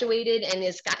graduated and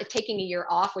is taking a year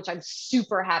off, which I'm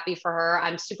super happy for her.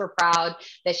 I'm super proud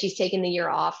that she's taken the year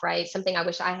off, right? Something I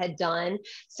wish I had done.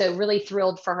 So really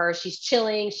thrilled for her. She's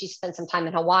chilling. She spent some time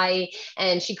in Hawaii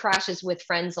and she crashes with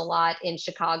friends a lot in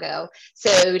Chicago.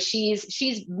 So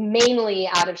she's mainly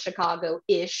out of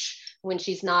Chicago-ish when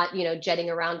she's not, you know, jetting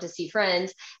around to see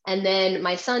friends. And then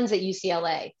my son's at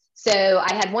UCLA. So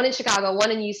I had one in Chicago,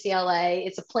 one in UCLA.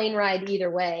 It's a plane ride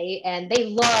either way. And they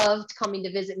loved coming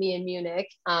to visit me in Munich.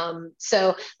 But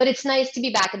it's nice to be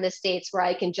back in the States where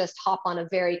I can just hop on a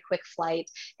very quick flight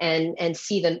and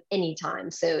see them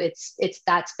anytime. So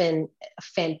that's been a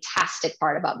fantastic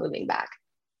part about moving back.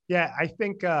 Yeah, I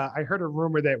think I heard a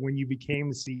rumor that when you became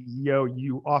the CEO,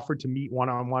 you offered to meet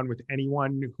one-on-one with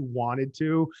anyone who wanted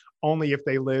to, only if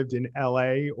they lived in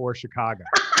LA or Chicago.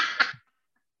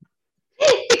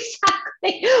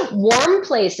 Exactly. Warm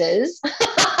places.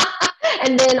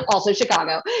 And then also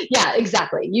Chicago. Yeah,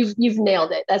 exactly. You've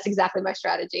nailed it. That's exactly my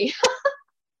strategy.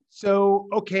 So,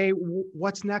 okay,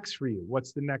 what's next for you?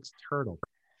 What's the next hurdle?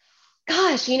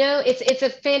 Gosh, you know, it's a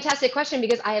fantastic question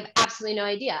because I have absolutely no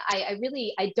idea.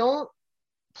 I don't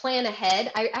plan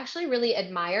ahead. I actually really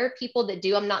admire people that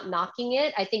do. I'm not knocking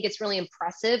it. I think it's really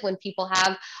impressive when people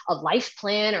have a life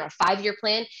plan or a 5-year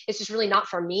plan. It's just really not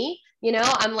for me.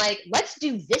 I'm like, let's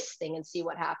do this thing and see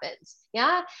what happens.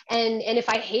 Yeah. And if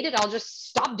I hate it, I'll just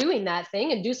stop doing that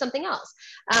thing and do something else.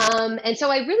 And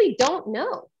so I really don't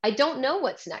know. I don't know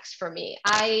what's next for me.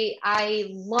 I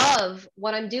love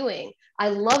what I'm doing. I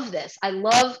love this. I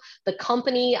love the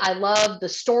company. I love the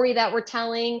story that we're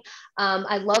telling.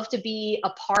 I love to be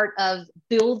a part of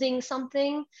building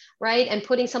something, right? And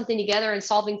putting something together and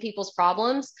solving people's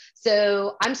problems.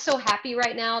 So I'm so happy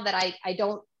right now that I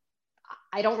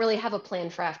don't really have a plan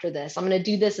for after this. I'm going to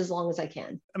do this as long as I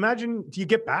can. Imagine, do you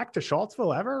get back to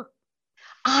Charlottesville ever?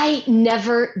 I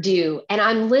never do. And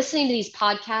I'm listening to these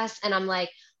podcasts and I'm like,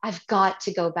 I've got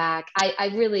to go back.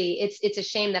 I really, it's a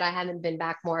shame that I haven't been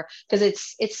back more, because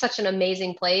it's such an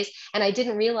amazing place. And I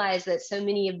didn't realize that so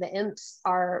many of the imps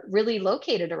are really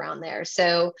located around there.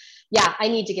 So yeah, I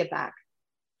need to get back.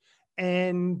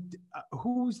 And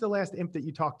who's the last imp that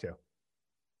you talked to?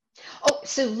 Oh,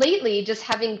 so lately, just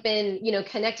having been,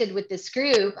 connected with this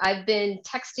group, I've been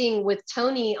texting with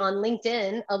Tony on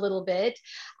LinkedIn a little bit.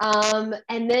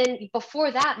 And then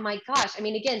before that, my gosh, I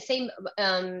mean, again, same,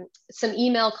 some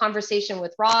email conversation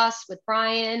with Ross, with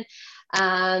Brian.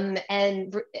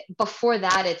 And before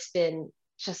that, it's been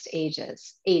just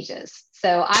ages.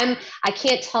 So I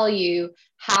can't tell you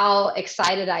how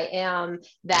excited I am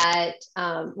that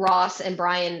Ross and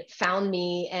Brian found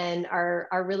me and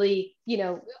are really,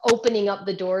 opening up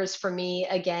the doors for me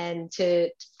again to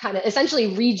kind of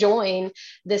essentially rejoin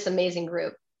this amazing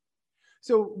group.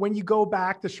 So when you go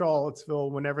back to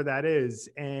Charlottesville, whenever that is,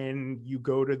 and you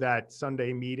go to that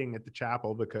Sunday meeting at the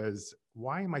chapel, because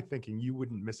why am I thinking you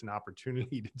wouldn't miss an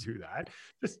opportunity to do that?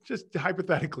 Just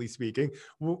hypothetically speaking,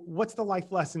 what's the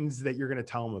life lessons that you're going to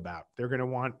tell them about? They're going to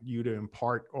want you to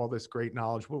impart all this great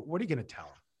knowledge. What are you going to tell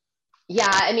them? Yeah,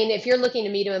 I mean, if you're looking to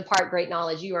me to impart great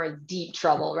knowledge, you are in deep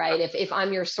trouble, right? If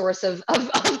I'm your source of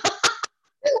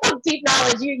deep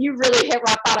knowledge, you really hit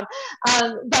rock bottom.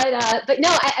 But no,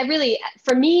 I really,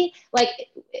 for me, like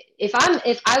if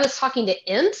I was talking to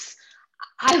imps,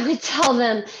 I would tell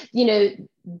them,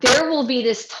 there will be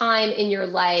this time in your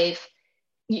life,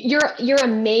 you're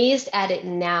amazed at it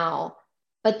now,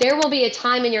 but there will be a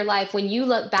time in your life when you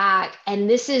look back and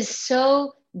this is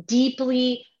so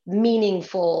deeply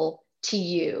meaningful to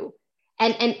you.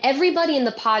 And everybody in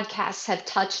the podcast have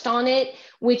touched on it,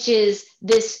 which is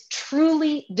this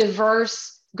truly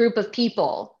diverse group of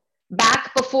people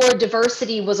back before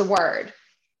diversity was a word.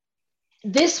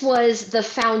 This was the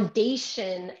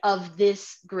foundation of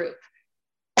this group.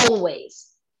 Always.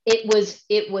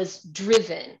 It was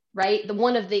driven, right?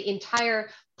 One of the entire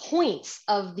points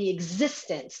of the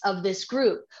existence of this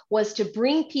group was to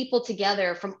bring people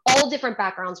together from all different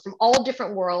backgrounds, from all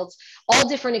different worlds, all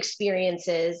different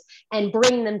experiences, and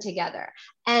bring them together.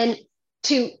 And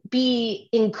to be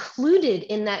included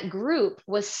in that group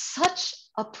was such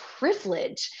a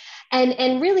privilege.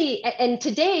 And really, and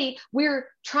today we're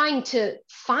trying to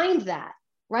find that,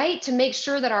 right? To make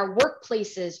sure that our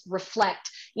workplaces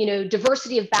reflect,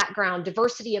 diversity of background,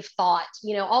 diversity of thought,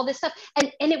 all this stuff.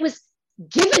 And it was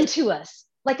given to us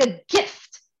like a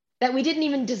gift that we didn't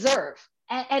even deserve.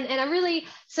 And I really,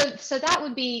 so that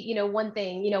would be, one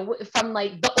thing, from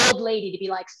like the old lady to be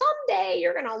like, someday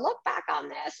you're going to look back on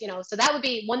this, so that would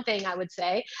be one thing I would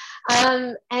say.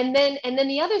 And then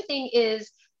the other thing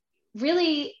is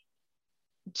really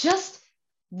just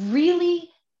really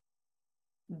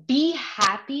be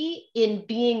happy in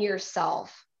being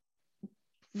yourself.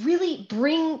 Really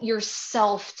bring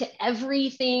yourself to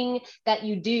everything that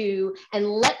you do and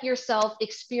let yourself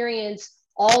experience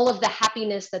all of the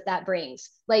happiness that brings.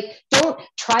 Like, don't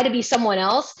try to be someone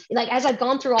else. Like, as I've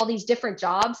gone through all these different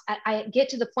jobs, I get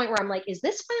to the point where I'm like, is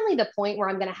this finally the point where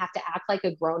I'm going to have to act like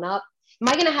a grown-up? Am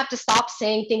I going to have to stop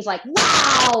saying things like,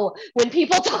 wow, when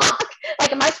people talk?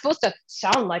 Like, am I supposed to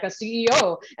sound like a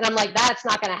CEO? And I'm like, that's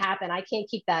not going to happen. I can't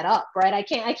keep that up, right? I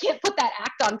can't put that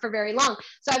act on for very long.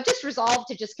 So I've just resolved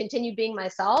to just continue being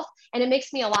myself, and it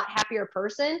makes me a lot happier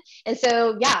person. And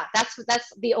so, yeah, that's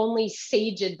the only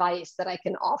sage advice that I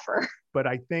can offer. But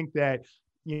I think that,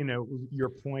 your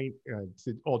point,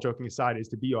 all joking aside, is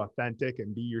to be authentic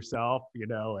and be yourself,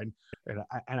 and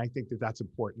I think that that's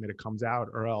important, that it comes out,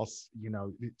 or else,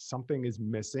 something is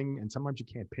missing. And sometimes you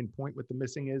can't pinpoint what the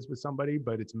missing is with somebody,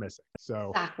 but it's missing.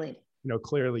 So exactly.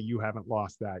 Clearly you haven't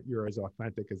lost that. You're as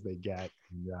authentic as they get.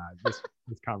 And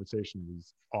this conversation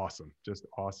was awesome. Just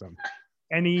awesome.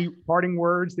 Any parting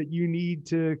words that you need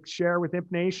to share with Imp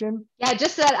Nation? Yeah,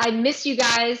 just that I miss you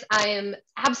guys. I am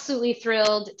absolutely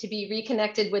thrilled to be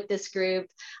reconnected with this group.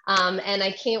 And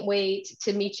I can't wait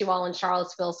to meet you all in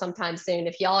Charlottesville sometime soon.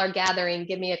 If y'all are gathering,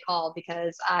 give me a call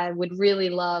because I would really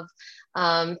love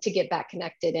to get back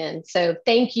connected in. So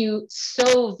thank you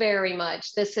so very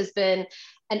much. This has been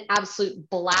an absolute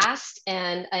blast.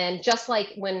 And just like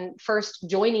when first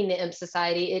joining the Imp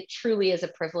Society, it truly is a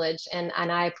privilege. And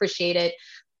I appreciate it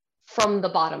from the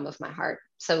bottom of my heart.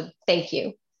 So thank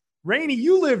you. Rainey,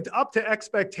 you lived up to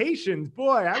expectations.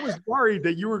 Boy, I was worried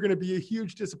that you were going to be a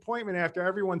huge disappointment after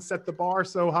everyone set the bar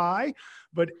so high,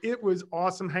 but it was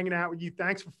awesome hanging out with you.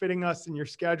 Thanks for fitting us in your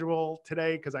schedule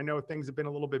today, because I know things have been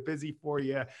a little bit busy for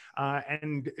you.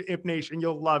 And Imp Nation,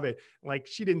 you'll love it. Like,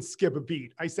 she didn't skip a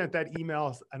beat. I sent that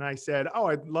email and I said, oh,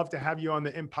 I'd love to have you on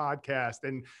the Imp podcast.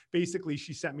 And basically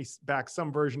she sent me back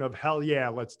some version of, hell yeah,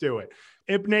 let's do it.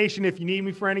 Imp Nation, if you need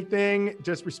me for anything,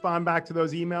 just respond back to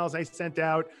those emails I sent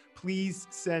out. Please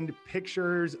send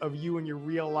pictures of you in your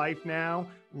real life now.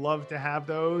 Love to have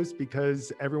those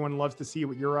because everyone loves to see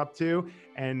what you're up to.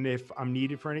 And if I'm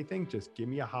needed for anything, just give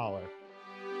me a holler.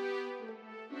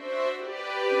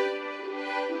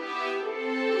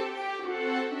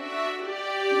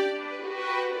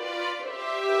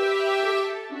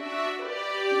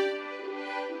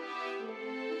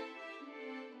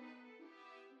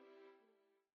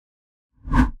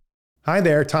 Hi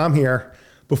there, Tom here.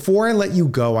 Before I let you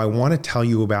go, I want to tell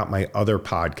you about my other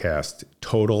podcast,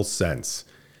 Total Sense.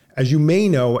 As you may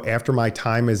know, after my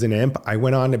time as an imp, I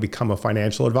went on to become a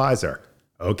financial advisor.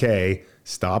 Okay,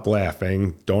 stop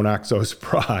laughing. Don't act so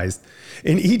surprised.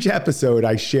 In each episode,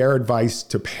 I share advice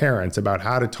to parents about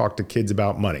how to talk to kids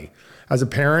about money. As a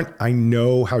parent, I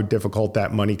know how difficult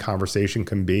that money conversation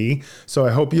can be, so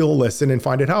I hope you'll listen and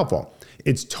find it helpful.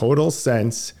 It's Total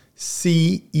Sense,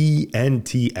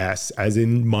 CENTS, as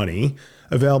in money,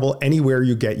 available anywhere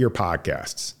you get your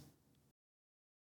podcasts.